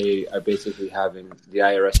that they are basically having, the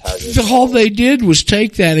IRS has. All they did was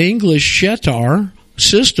take that English shetar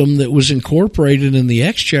system that was incorporated in the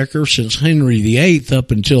Exchequer since Henry VIII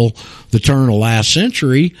up until the turn of last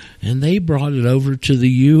century, and they brought it over to the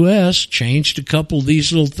U.S., changed a couple of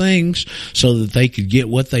these little things so that they could get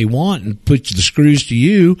what they want and put the screws to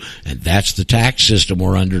you, and that's the tax system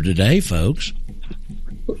we're under today, folks.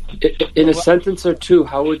 In a sentence or two,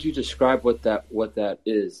 how would you describe what that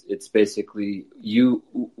is? It's basically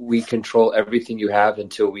we control everything you have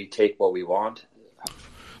until we take what we want.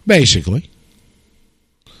 Basically.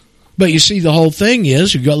 But you see, the whole thing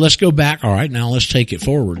is, let's go back. All right, now let's take it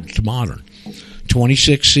forward to modern.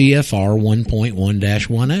 26 CFR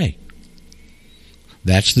 1.1-1A.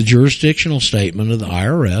 That's the jurisdictional statement of the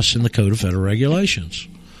IRS in the Code of Federal Regulations.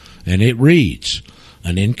 And it reads,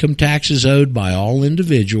 an income tax is owed by all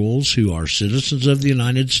individuals who are citizens of the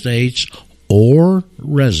United States or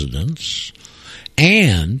residents,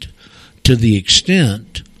 and to the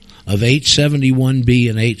extent of 871B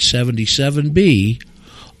and 877B,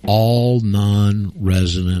 all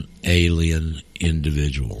non-resident alien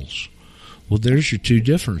individuals. Well, there's your two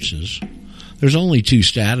differences. There's only two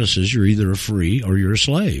statuses. You're either a free or you're a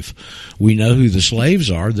slave. We know who the slaves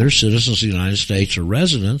are. They're citizens of the United States or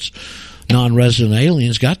residents. Non-resident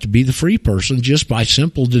aliens got to be the free person just by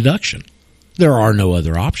simple deduction. There are no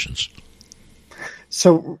other options.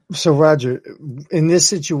 So Roger, in this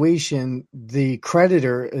situation, the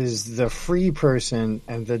creditor is the free person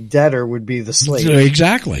and the debtor would be the slave.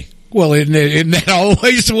 Exactly. Well, isn't that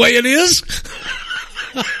always the way it is?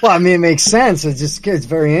 Well, I mean, it makes sense. It's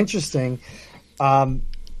very interesting.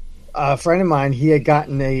 A friend of mine, he had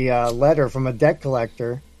gotten a letter from a debt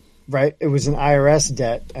collector, right? It was an IRS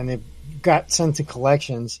debt, and it got sent to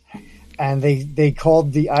collections, and they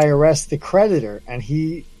called the IRS the creditor, and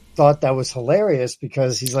he thought that was hilarious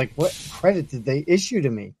because he's like, what credit did they issue to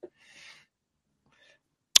me?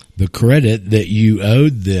 The credit that you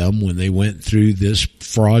owed them when they went through this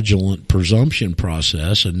fraudulent presumption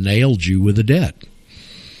process and nailed you with a debt.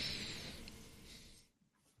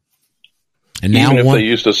 And even now if they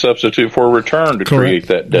used a substitute for a return to create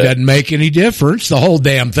that debt. Doesn't make any difference. The whole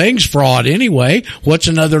damn thing's fraud anyway. What's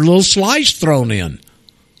another little slice thrown in?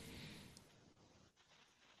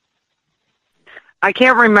 I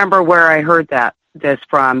can't remember where I heard this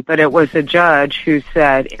from, but it was a judge who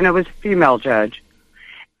said, and it was a female judge,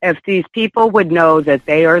 if these people would know that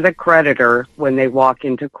they are the creditor when they walk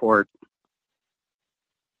into court.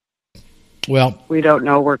 Well, we don't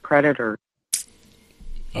know we're creditors.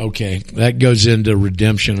 Okay, that goes into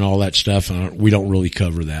redemption and all that stuff, and we don't really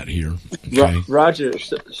cover that here. Okay? Roger,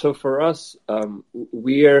 so for us,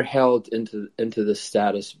 we are held into the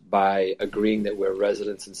status by agreeing that we're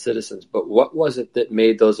residents and citizens. But what was it that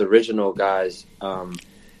made those original guys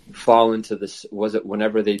fall into this? Was it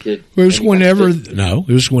whenever they did? It was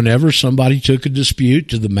whenever somebody took a dispute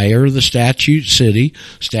to the mayor of the statute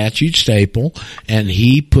staple, and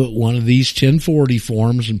he put one of these 1040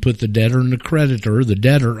 forms and put the debtor and the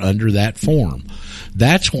debtor under that form.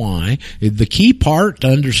 That's why the key part to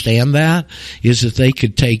understand that is that they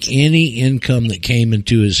could take any income that came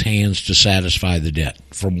into his hands to satisfy the debt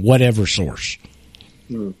from whatever source.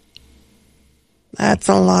 That's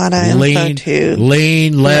a lot of info too.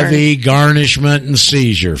 Lien, levy, garnishment, and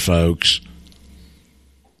seizure, folks.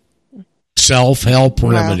 Self-help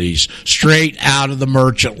remedies, straight out of the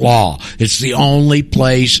merchant law. It's the only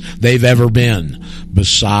place they've ever been,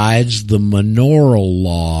 besides the manorial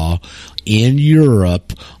law in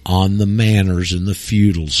Europe on the manors in the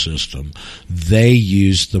feudal system. They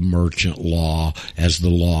used the merchant law as the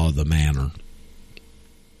law of the manor.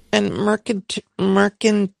 And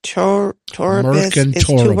mercantoribus is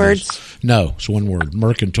 2 words? No, it's 1 word.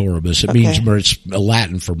 Mercantoribus. It means it's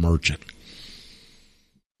Latin for merchant.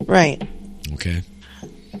 Right. Okay.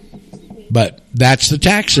 But that's the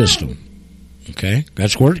tax system. Okay?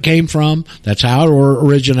 That's where it came from. That's how it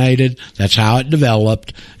originated. That's how it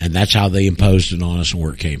developed. And that's how they imposed it on us and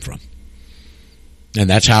where it came from. And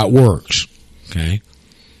that's how it works. Okay?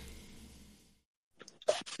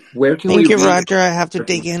 Where can Thank you, Roger. I have to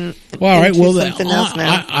dig in. Well, all right. Well, something else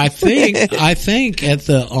now. I think at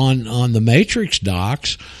on the Matrix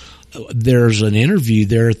docs, there's an interview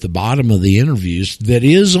there at the bottom of the interviews that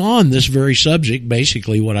is on this very subject.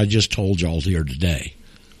 Basically, what I just told y'all here today.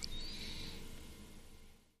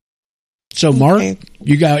 So, Mark,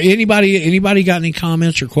 you got anybody got any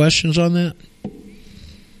comments or questions on that?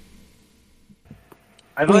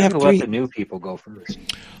 I'd like to let the new people go first.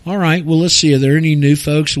 All right. Well, let's see. Are there any new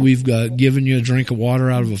folks? We've given you a drink of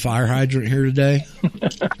water out of a fire hydrant here today.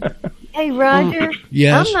 Hey, Roger.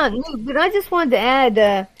 Yes? I'm not new, but I just wanted to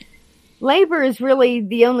add, labor is really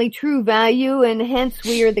the only true value, and hence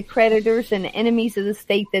we are the creditors and enemies of the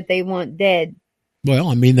state that they want dead. Well,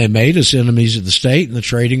 I mean, they made us enemies of the state in the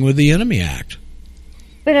Trading with the Enemy Act.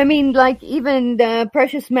 But I mean, like even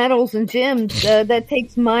precious metals and gems, that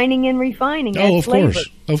takes mining and refining. Of course.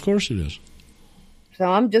 Of course it is. So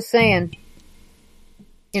I'm just saying,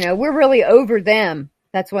 we're really over them.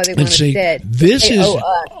 That's why they want us dead. This is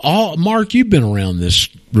all. Mark, you've been around this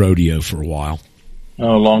rodeo for a while.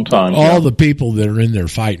 Oh, a long time. All the people that are in there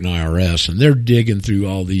fighting IRS, and they're digging through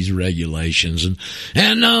all these regulations, and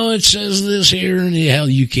no, it says this here, and hell,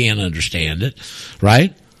 you can't understand it,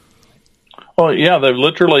 right? Well, yeah, they've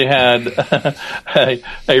literally had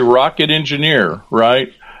a rocket engineer,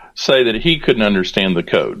 right, say that he couldn't understand the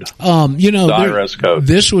code. The IRS code.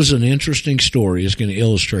 This was an interesting story. It's going to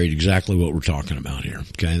illustrate exactly what we're talking about here.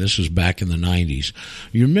 Okay, this was back in the 90s.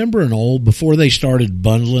 You remember before they started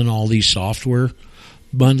bundling all these software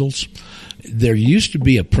bundles, there used to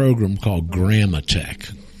be a program called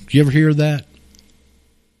Grammatech. Did you ever hear of that?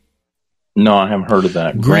 No, I haven't heard of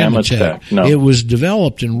that. Grammatech. No. It was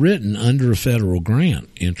developed and written under a federal grant,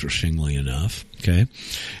 interestingly enough. Okay.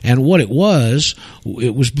 And what it was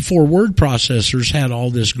before word processors had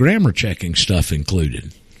all this grammar checking stuff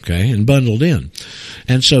included. Okay. And bundled in.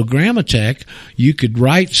 And so Grammatech, you could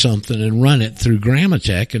write something and run it through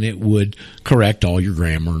Grammatech, and it would correct all your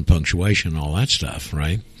grammar and punctuation and all that stuff,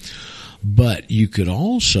 right? But you could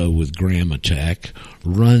also, with Grammatech,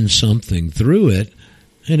 run something through it,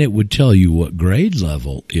 and it would tell you what grade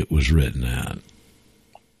level it was written at.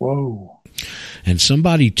 Whoa. And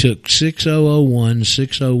somebody took 6001,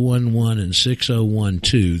 6011, and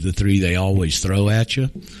 6012, the 3 they always throw at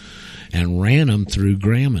you, and ran them through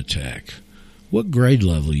Grammatech. What grade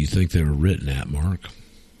level do you think they were written at, Mark?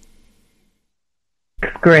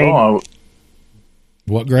 6th grade. Oh.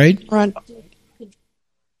 What grade? 6th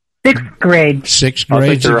grade. 6th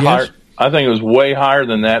grade, I think it was way higher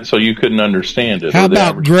than that, so you couldn't understand it. How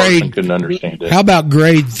about grade? Couldn't understand it. How about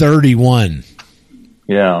grade 31?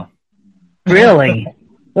 Yeah. Really?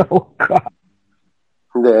 Oh God.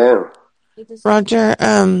 Damn. Roger,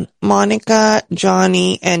 Monica,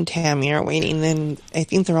 Johnny, and Tammy are waiting, and I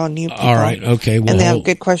think they're all new people. All right, okay. Well, and they have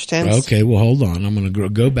good questions. Okay, well, hold on. I'm going to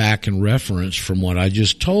go back and reference from what I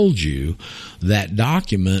just told you, that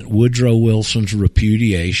document, Woodrow Wilson's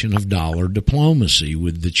repudiation of dollar diplomacy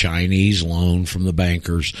with the Chinese loan from the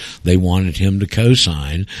bankers they wanted him to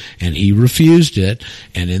co-sign, and he refused it.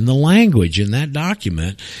 And in the language in that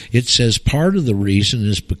document, it says part of the reason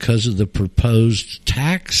is because of the proposed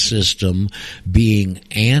tax system being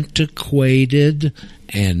antiquated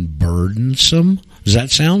and burdensome. Does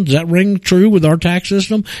that ring true with our tax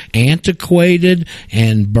system? Antiquated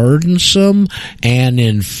and burdensome and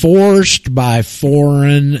enforced by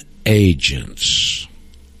foreign agents.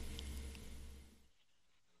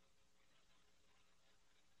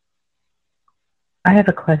 I have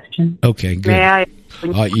a question. Okay, good. May I?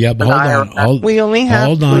 Yeah, but hold on. We only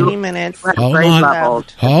have 20 minutes. Hold on.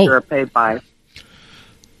 You're paid by.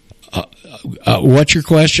 What's your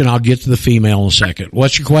question? I'll get to the female in a second.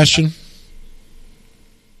 What's your question?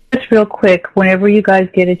 Just real quick, whenever you guys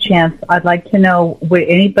get a chance, I'd like to know what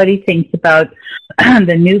anybody thinks about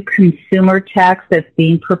the new consumer tax that's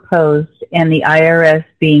being proposed and the IRS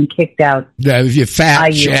being kicked out.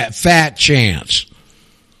 Fat chance.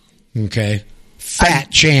 Okay.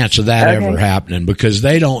 Fat chance of that ever happening, because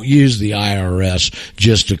they don't use the IRS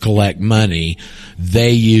just to collect money.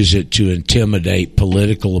 They use it to intimidate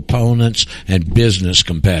political opponents and business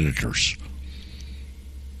competitors.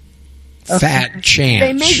 Okay. Fat chance.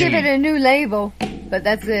 They may give it a new label, but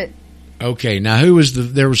that's it. Okay, now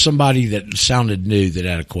there was somebody that sounded new that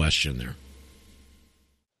had a question there.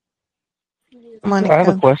 Monica. I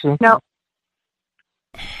have a question. No.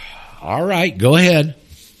 All right, go ahead.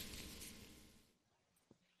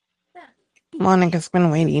 Monica's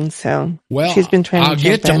been waiting, so she's been trying I'll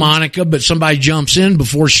get to Monica, but somebody jumps in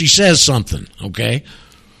before she says something, okay?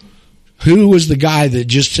 Who was the guy that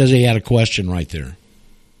just said he had a question right there?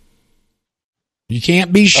 You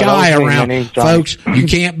can't be shy around, folks. You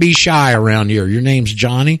can't be shy around here. Your name's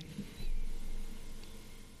Johnny?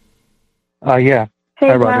 Yeah. Hey,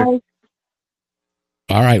 hi, Roger. guys.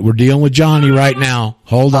 All right, we're dealing with Johnny right now.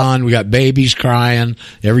 Hold on. We got babies crying,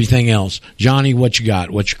 everything else. Johnny, what you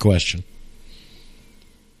got? What's your question?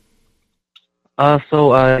 I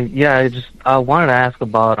just wanted to ask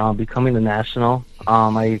about becoming a national.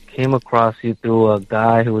 I came across you through a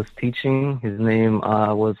guy who was teaching. His name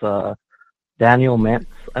was Daniel Metz,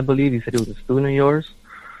 I believe. He said he was a student of yours.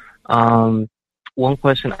 One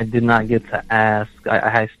question I did not get to ask,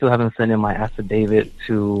 I still haven't sent in my affidavit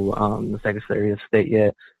to the Secretary of State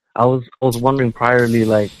yet. I was wondering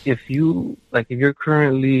priorly, if you're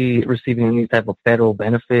currently receiving any type of federal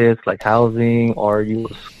benefits, like housing, or you go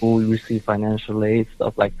to school, you receive financial aid,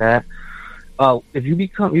 stuff like that. If you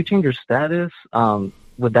change your status,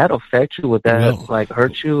 would that affect you? Would that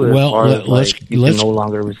hurt you? You can no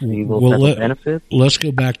longer receive those type of benefits? Let's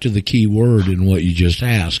go back to the key word in what you just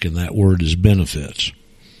asked, and that word is benefits.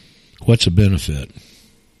 What's a benefit?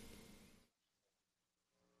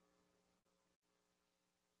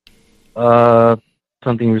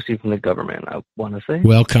 Something you receive from the government, I want to say.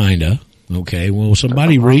 Well, kinda. Okay. Well,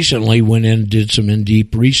 somebody recently went in and did some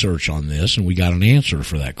in-deep research on this, and we got an answer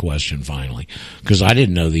for that question finally, because I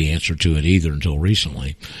didn't know the answer to it either until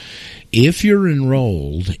recently. If you're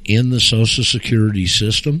enrolled in the Social Security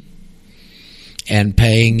system and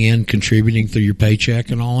paying in, contributing through your paycheck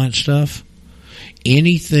and all that stuff,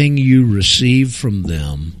 anything you receive from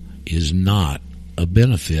them is not a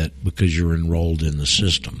benefit because you're enrolled in the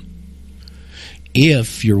system.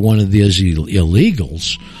 If you're one of these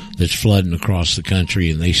illegals that's flooding across the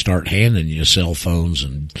country and they start handing you cell phones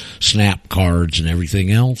and snap cards and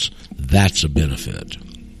everything else, that's a benefit.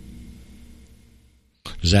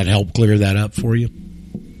 Does that help clear that up for you?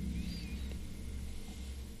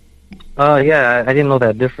 Yeah, I didn't know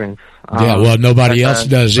that difference. Yeah, well, nobody else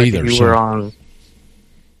does either.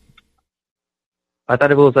 I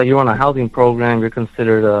thought it was you're on a housing program, you're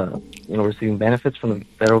considered, receiving benefits from the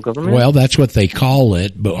federal government. Well, that's what they call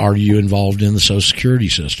it, but are you involved in the Social Security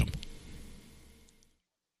system?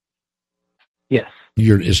 Yes.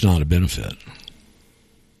 It's not a benefit.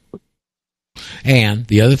 And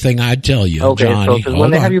the other thing I'd tell you, Johnny,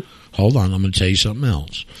 hold on, I'm going to tell you something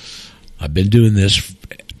else. I've been doing this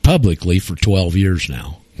publicly for 12 years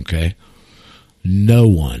now, okay? No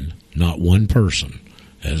one, not one person,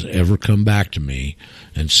 has ever come back to me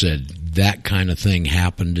and said that kind of thing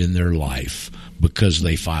happened in their life because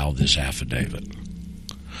they filed this affidavit.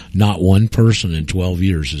 Not one person in 12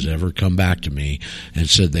 years has ever come back to me and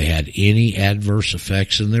said they had any adverse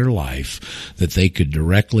effects in their life that they could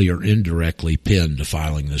directly or indirectly pin to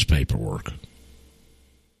filing this paperwork.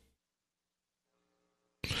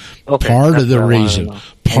 Okay, part of the what I wanted to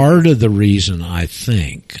reason, know. I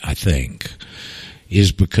think,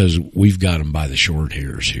 is because we've got them by the short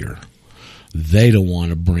hairs here. They don't want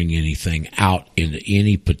to bring anything out into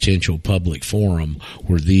any potential public forum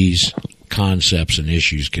where these concepts and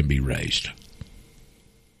issues can be raised.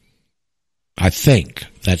 I think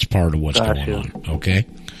that's part of what's going on. Okay?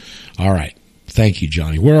 All right. Thank you,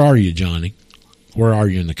 Johnny. Where are you, Johnny? Where are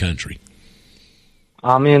you in the country?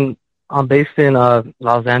 I'm based in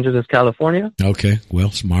Los Angeles, California. Okay.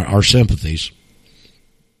 Well, our sympathies.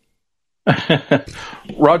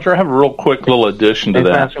 Roger, I have a real quick little addition to Thanks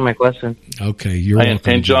for that. answering my question. Okay, you're welcome.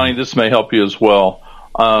 And Johnny, this may help you as well.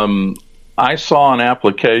 I saw an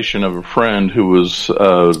application of a friend who was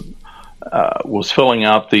filling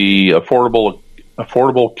out the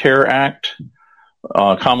Affordable Care Act,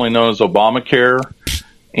 commonly known as Obamacare.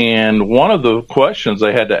 And one of the questions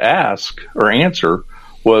they had to ask or answer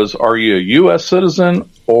was, are you a U.S. citizen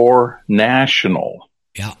or national?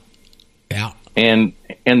 Yeah. And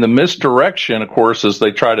the misdirection, of course, is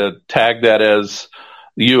they try to tag that as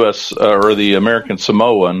the U.S. Or the American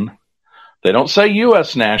Samoan. They don't say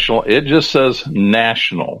U.S. national. It just says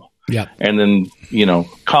national. Yeah. And then,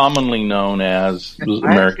 commonly known as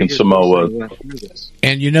American Samoa.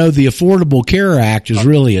 And the Affordable Care Act is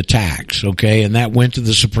really a tax, okay? And that went to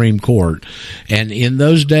the Supreme Court. And in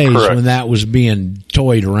those days when that was being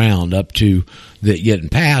toyed around up to that getting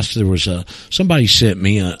passed, there was somebody sent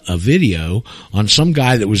me a video on some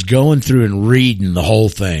guy that was going through and reading the whole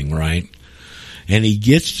thing, right? And he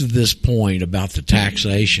gets to this point about the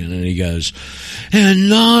taxation, and he goes, and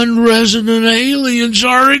non-resident aliens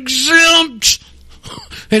are exempt.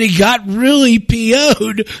 And he got really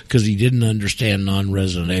PO'd because he didn't understand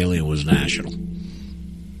non-resident alien was national.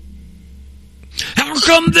 How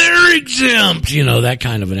come they're exempt? That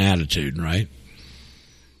kind of an attitude, right?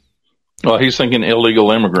 Well, he's thinking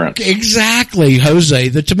illegal immigrants. Exactly, Jose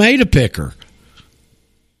the tomato picker.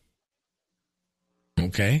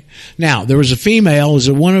 Okay. Now, there was a female. Is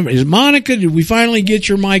Monica? Did we finally get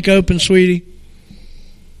your mic open, sweetie?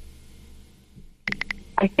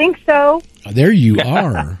 I think so. There you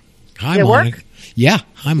are. Hi, Did it Monica. work? Yeah.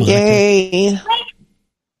 Hi, Monica. Yay.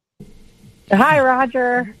 Hi,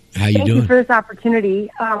 Roger. How you Thank doing? you for this opportunity.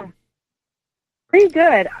 Pretty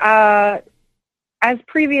good. As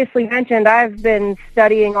previously mentioned, I've been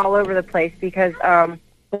studying all over the place because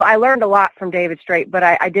I learned a lot from David Straight, but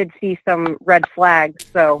I did see some red flags,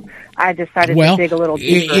 so I decided to dig a little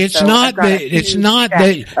deeper. I'm going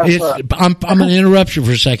to interrupt you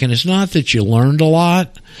for a second. It's not that you learned a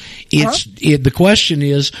lot. The question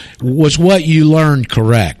is, was what you learned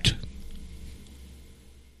correct?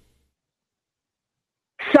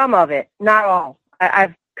 Some of it, not all.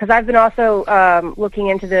 Because I've been also looking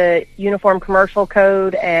into the Uniform Commercial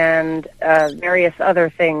Code and various other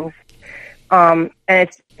things. And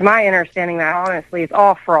it's to my understanding that honestly it's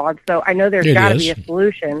all fraud. So I know there's got to be a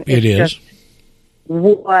solution. It is. Just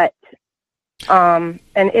what? And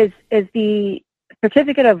is the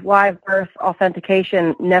certificate of live birth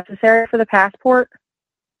authentication necessary for the passport?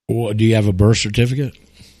 Well, do you have a birth certificate?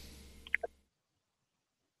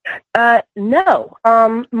 No.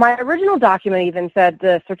 My original document even said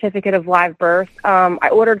the certificate of live birth. I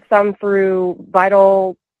ordered some through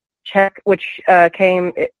Vital Check, which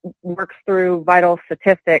it works through Vital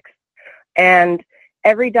Statistics, and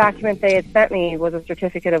every document they had sent me was a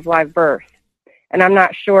certificate of live birth. And I'm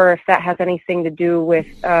not sure if that has anything to do with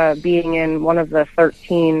being in one of the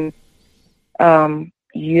 13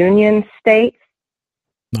 union states.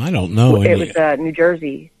 I don't know. It was a New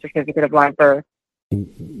Jersey certificate of live birth.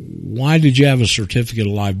 Why did you have a certificate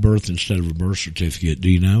of live birth instead of a birth certificate? Do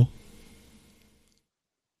you know?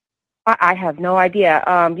 I have no idea,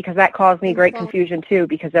 because that caused me great confusion, too,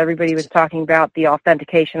 because everybody was talking about the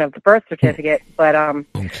authentication of the birth certificate. But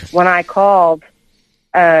when I called,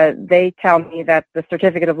 they tell me that the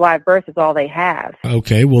certificate of live birth is all they have.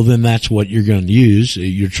 Okay, well, then that's what you're going to use.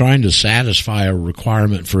 You're trying to satisfy a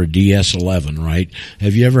requirement for a DS-11, right?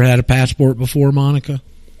 Have you ever had a passport before, Monica?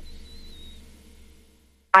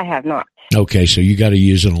 I have not. Okay, so you got to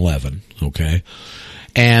use an 11, okay?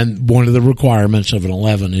 And one of the requirements of an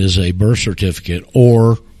 11 is a birth certificate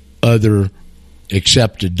or other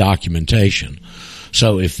accepted documentation.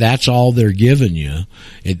 So if that's all they're giving you,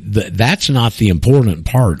 that's not the important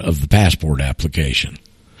part of the passport application.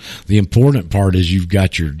 The important part is you've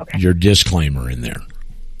got your disclaimer in there.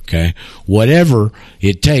 Okay? Whatever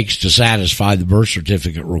it takes to satisfy the birth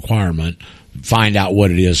certificate requirement, find out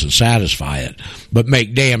what it is and satisfy it. But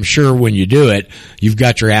make damn sure when you do it, you've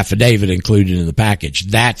got your affidavit included in the package.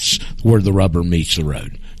 That's where the rubber meets the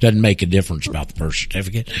road. Doesn't make a difference about the birth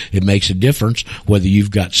certificate. It makes a difference whether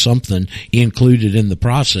you've got something included in the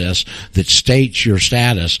process that states your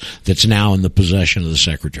status that's now in the possession of the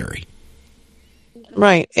secretary.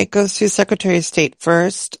 Right. It goes to Secretary of State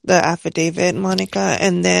first, the affidavit, Monica,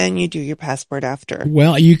 and then you do your passport after.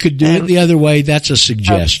 Well, you could do it the other way. That's a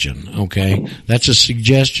suggestion, okay? That's a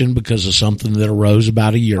suggestion because of something that arose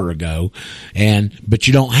about a year ago, but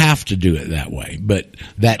you don't have to do it that way. But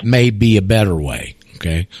that may be a better way,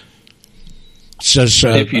 okay? So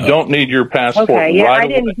if you don't need your passport, I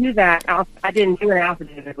didn't do that. I didn't do an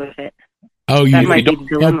affidavit with it. Oh, that might be the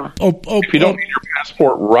dilemma. If you don't need your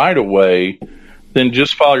passport right away, then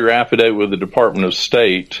just file your affidavit with the Department of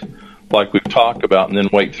State, like we've talked about, and then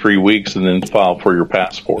wait 3 weeks and then file for your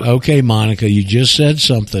passport. Okay, Monica, you just said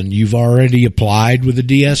something. You've already applied with the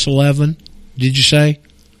DS-11, did you say?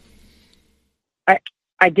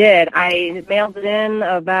 I did. I mailed it in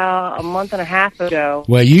about a month and a half ago.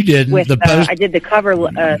 Well, you didn't. I did the cover.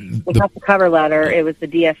 Without the cover letter, it was the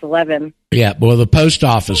DS-11. Yeah, well, the post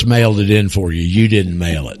office mailed it in for you. You didn't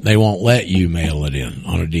mail it. They won't let you mail it in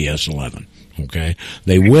on a DS-11. Okay.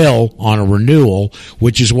 They will on a renewal,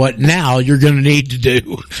 which is what now you're going to need to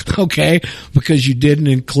do. Okay. Because you didn't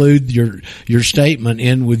include your statement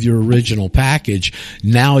in with your original package.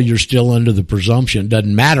 Now you're still under the presumption.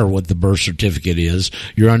 Doesn't matter what the birth certificate is.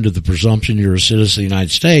 You're under the presumption you're a citizen of the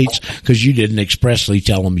United States because you didn't expressly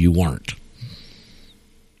tell them you weren't.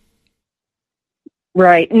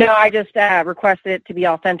 Right. No, I just requested it to be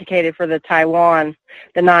authenticated for the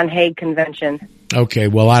non-Hague Convention. Okay,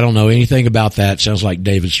 well, I don't know anything about that. Sounds like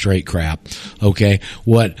David Strait crap. Okay,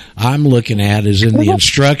 what I'm looking at is in the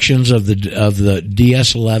instructions of the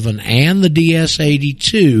DS-11 and the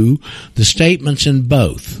DS-82, the statements in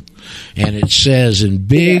both. And it says in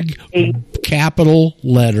big capital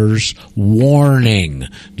letters, warning.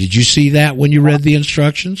 Did you see that when you read the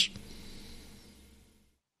instructions?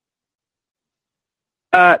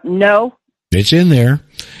 No. It's in there.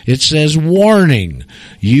 It says, warning,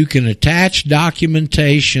 you can attach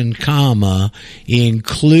documentation,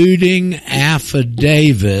 including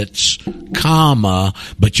affidavits,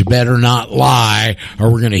 but you better not lie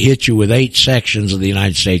or we're going to hit you with 8 sections of the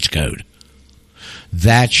United States Code.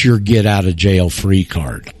 That's your get out of jail free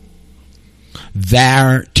card.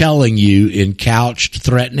 They're telling you in couched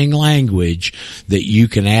threatening language that you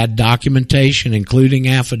can add documentation, including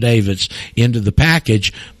affidavits, into the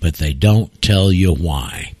package, but they don't tell you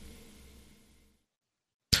why.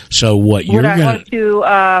 So what you're going want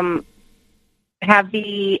to have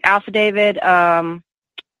the affidavit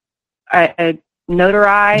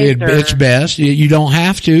notarized? It's best. You don't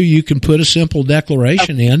have to. You can put a simple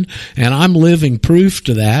declaration in, and I'm living proof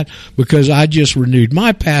to that because I just renewed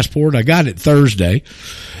my passport. I got it Thursday,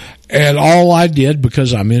 and all I did,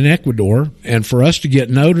 because I'm in Ecuador, and for us to get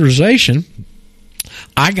notarization,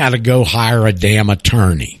 I got to go hire a damn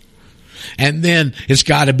attorney. And then it's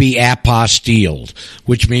got to be apostilled,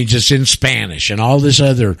 which means it's in Spanish and all this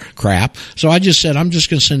other crap. So I just said, I'm just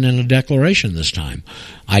going to send in a declaration this time.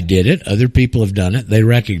 I did it. Other people have done it. They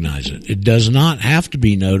recognize it. It does not have to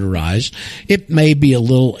be notarized. It may be a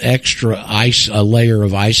little extra a layer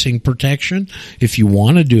of icing protection if you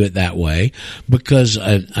want to do it that way, because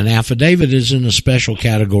an affidavit is in a special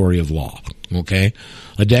category of law. Okay?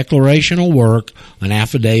 A declaration will work. An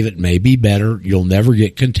affidavit may be better. You'll never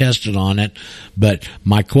get contested on it. But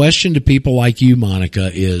my question to people like you,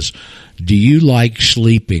 Monica, is, do you like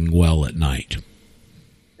sleeping well at night?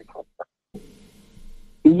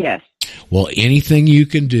 Yes. Well, anything you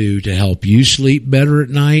can do to help you sleep better at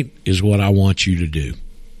night is what I want you to do.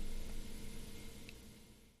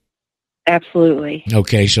 Absolutely.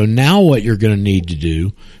 Okay, so now what you're going to need to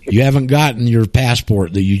do, you haven't gotten your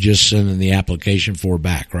passport that you just sent in the application for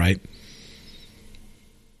back, right?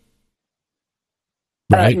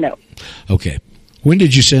 Right? No. Okay. When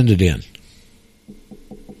did you send it in?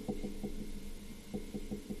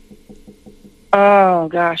 Oh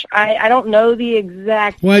gosh, I don't know the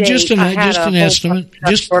exact. Well, date. just an estimate.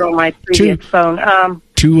 Just on my previous phone.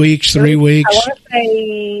 2 weeks, 3 weeks. I want to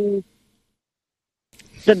say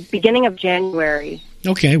the beginning of January.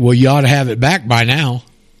 Okay, well, you ought to have it back by now.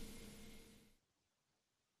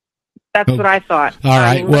 That's what I thought. All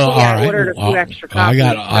right. Well, all right. I ordered a few extra copies.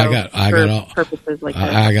 I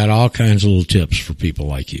got all kinds of little tips for people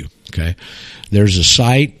like you. Okay, there's a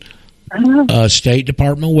site, a State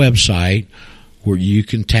Department website, where you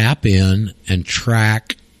can tap in and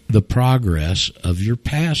track the progress of your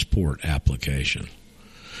passport application.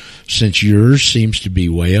 Since yours seems to be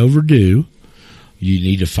way overdue, you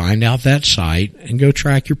need to find out that site and go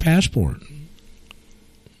track your passport.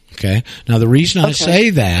 Okay. Now, the reason I say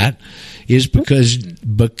that is because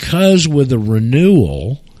with a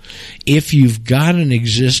renewal, if you've got an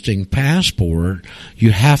existing passport,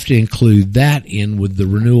 you have to include that in with the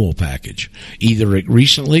renewal package, either it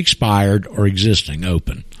recently expired or existing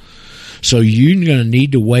open. So you're going to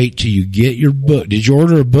need to wait till you get your book. Did you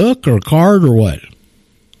order a book or a card or what?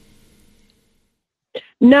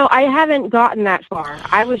 No, I haven't gotten that far.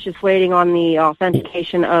 I was just waiting on the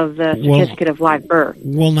authentication of the certificate of live birth.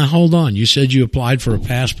 Well, now hold on. You said you applied for a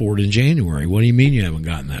passport in January. What do you mean you haven't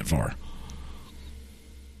gotten that far?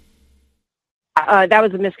 That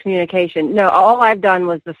was a miscommunication. No, all I've done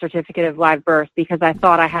was the certificate of live birth because I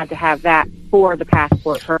thought I had to have that for the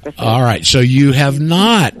passport purposes. All right. So you have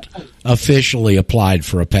not officially applied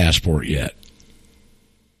for a passport yet.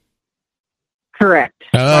 Correct.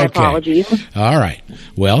 Okay. My apologies. All right.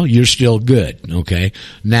 Well, you're still good. Okay.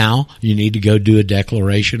 Now you need to go do a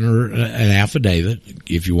declaration or an affidavit.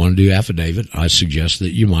 If you want to do affidavit, I suggest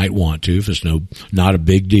that you might want to if it's not a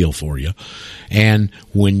big deal for you. And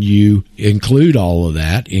when you include all of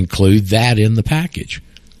that, include that in the package.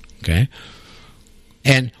 Okay.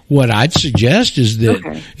 And what I'd suggest is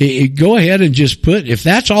that go ahead and just put, if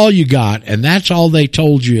that's all you got and that's all they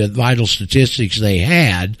told you at Vital Statistics they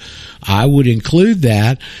had, I would include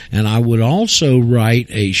that, and I would also write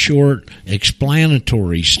a short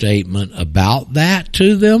explanatory statement about that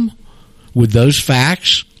to them with those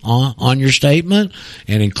facts on your statement,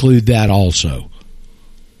 and include that also.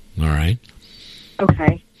 All right?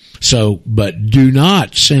 Okay. So, but do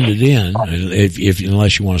not send it in if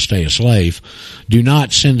unless you want to stay a slave. Do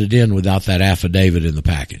not send it in without that affidavit in the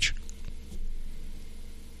package.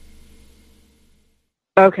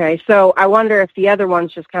 Okay, so I wonder if the other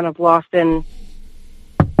one's just kind of lost in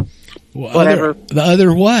whatever. The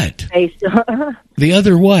other what? The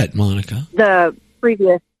other what, Monica? The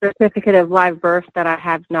previous certificate of live birth that I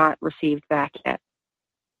have not received back yet.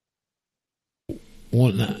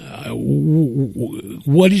 What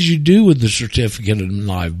did you do with the certificate of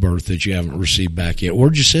live birth that you haven't received back yet?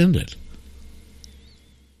 Where'd you send it?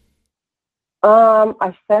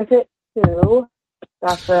 I sent it to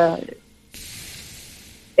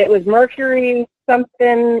it was Mercury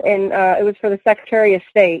something, and it was for the Secretary of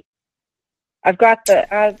State. I've got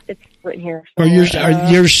it's written here.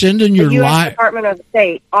 You're sending your U.S. Department of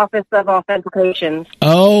State, Office of Authentications.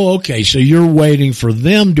 Oh, okay. So you're waiting for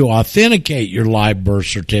them to authenticate your live birth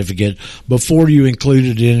certificate before you include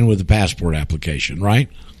it in with the passport application, right?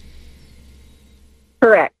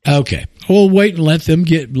 Correct. Okay. Well, wait and let them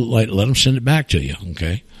send it back to you.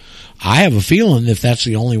 Okay. I have a feeling if that's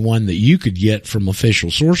the only one that you could get from official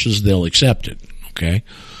sources, they'll accept it. Okay.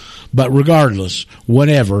 But regardless,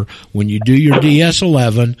 whatever, when you do your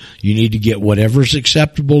DS-11, you need to get whatever's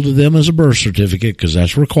acceptable to them as a birth certificate, because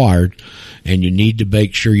that's required, and you need to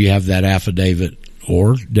make sure you have that affidavit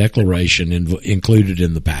or declaration included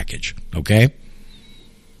in the package. Okay?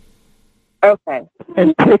 Okay.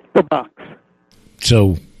 And tick the box.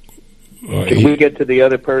 So... Can we get to the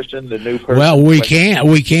other person, the new person? Well, we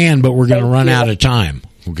can, but we're going to run out of time,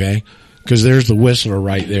 okay? Because there's the whistler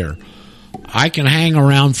right there. I can hang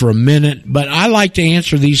around for a minute, but I like to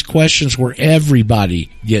answer these questions where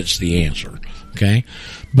everybody gets the answer, okay?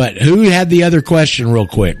 But who had the other question real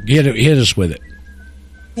quick? Hit us with it.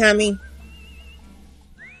 Tammy.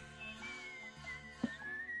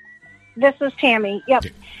 This is Tammy. Yep.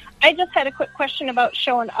 I just had a quick question about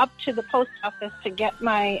showing up to the post office to get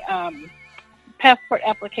my passport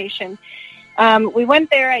application. We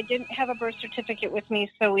went there. I didn't have a birth certificate with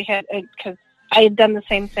me, so we had because I had done the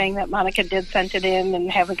same thing that Monica did, sent it in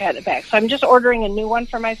and haven't got it back. So I'm just ordering a new one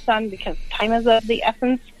for my son because time is of the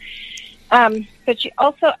essence. But she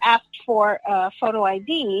also asked for a photo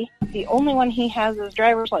ID. The only one he has is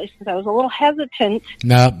driver's license. I was a little hesitant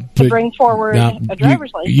to bring forward a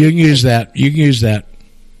driver's license. You can use that.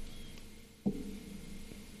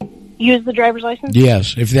 Use the driver's license?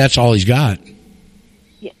 Yes, if that's all he's got.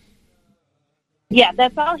 Yeah,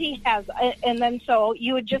 that's all he has. And then so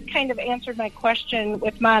you had just kind of answered my question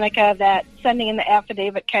with Monica that sending in the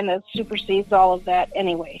affidavit kind of supersedes all of that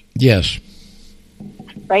anyway. Yes.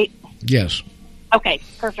 Right? Yes. Okay,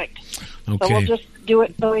 perfect. Okay. So we'll just do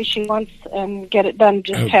it the way she wants and get it done.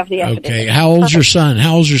 Just have the affidavit. Okay. How old's your son?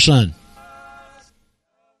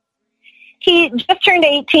 He just turned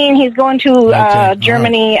 18. He's going to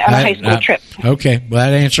Germany on a high school trip. Okay, well,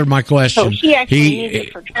 that answered my question. So he actually needs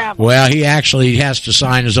it for travel. Well, he actually has to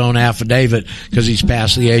sign his own affidavit because he's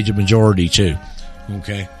past the age of majority, too.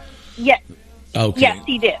 Okay? Yes. Okay. Yes,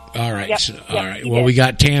 he did. All right. Yep. All right. Well, we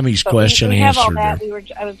got Tammy's question we have answered all that. there.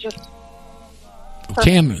 I was just...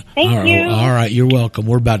 Tam, Thank you. All right, you're welcome.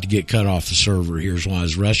 We're about to get cut off the server. Here's why I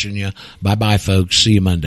was rushing you. Bye-bye, folks. See you Monday.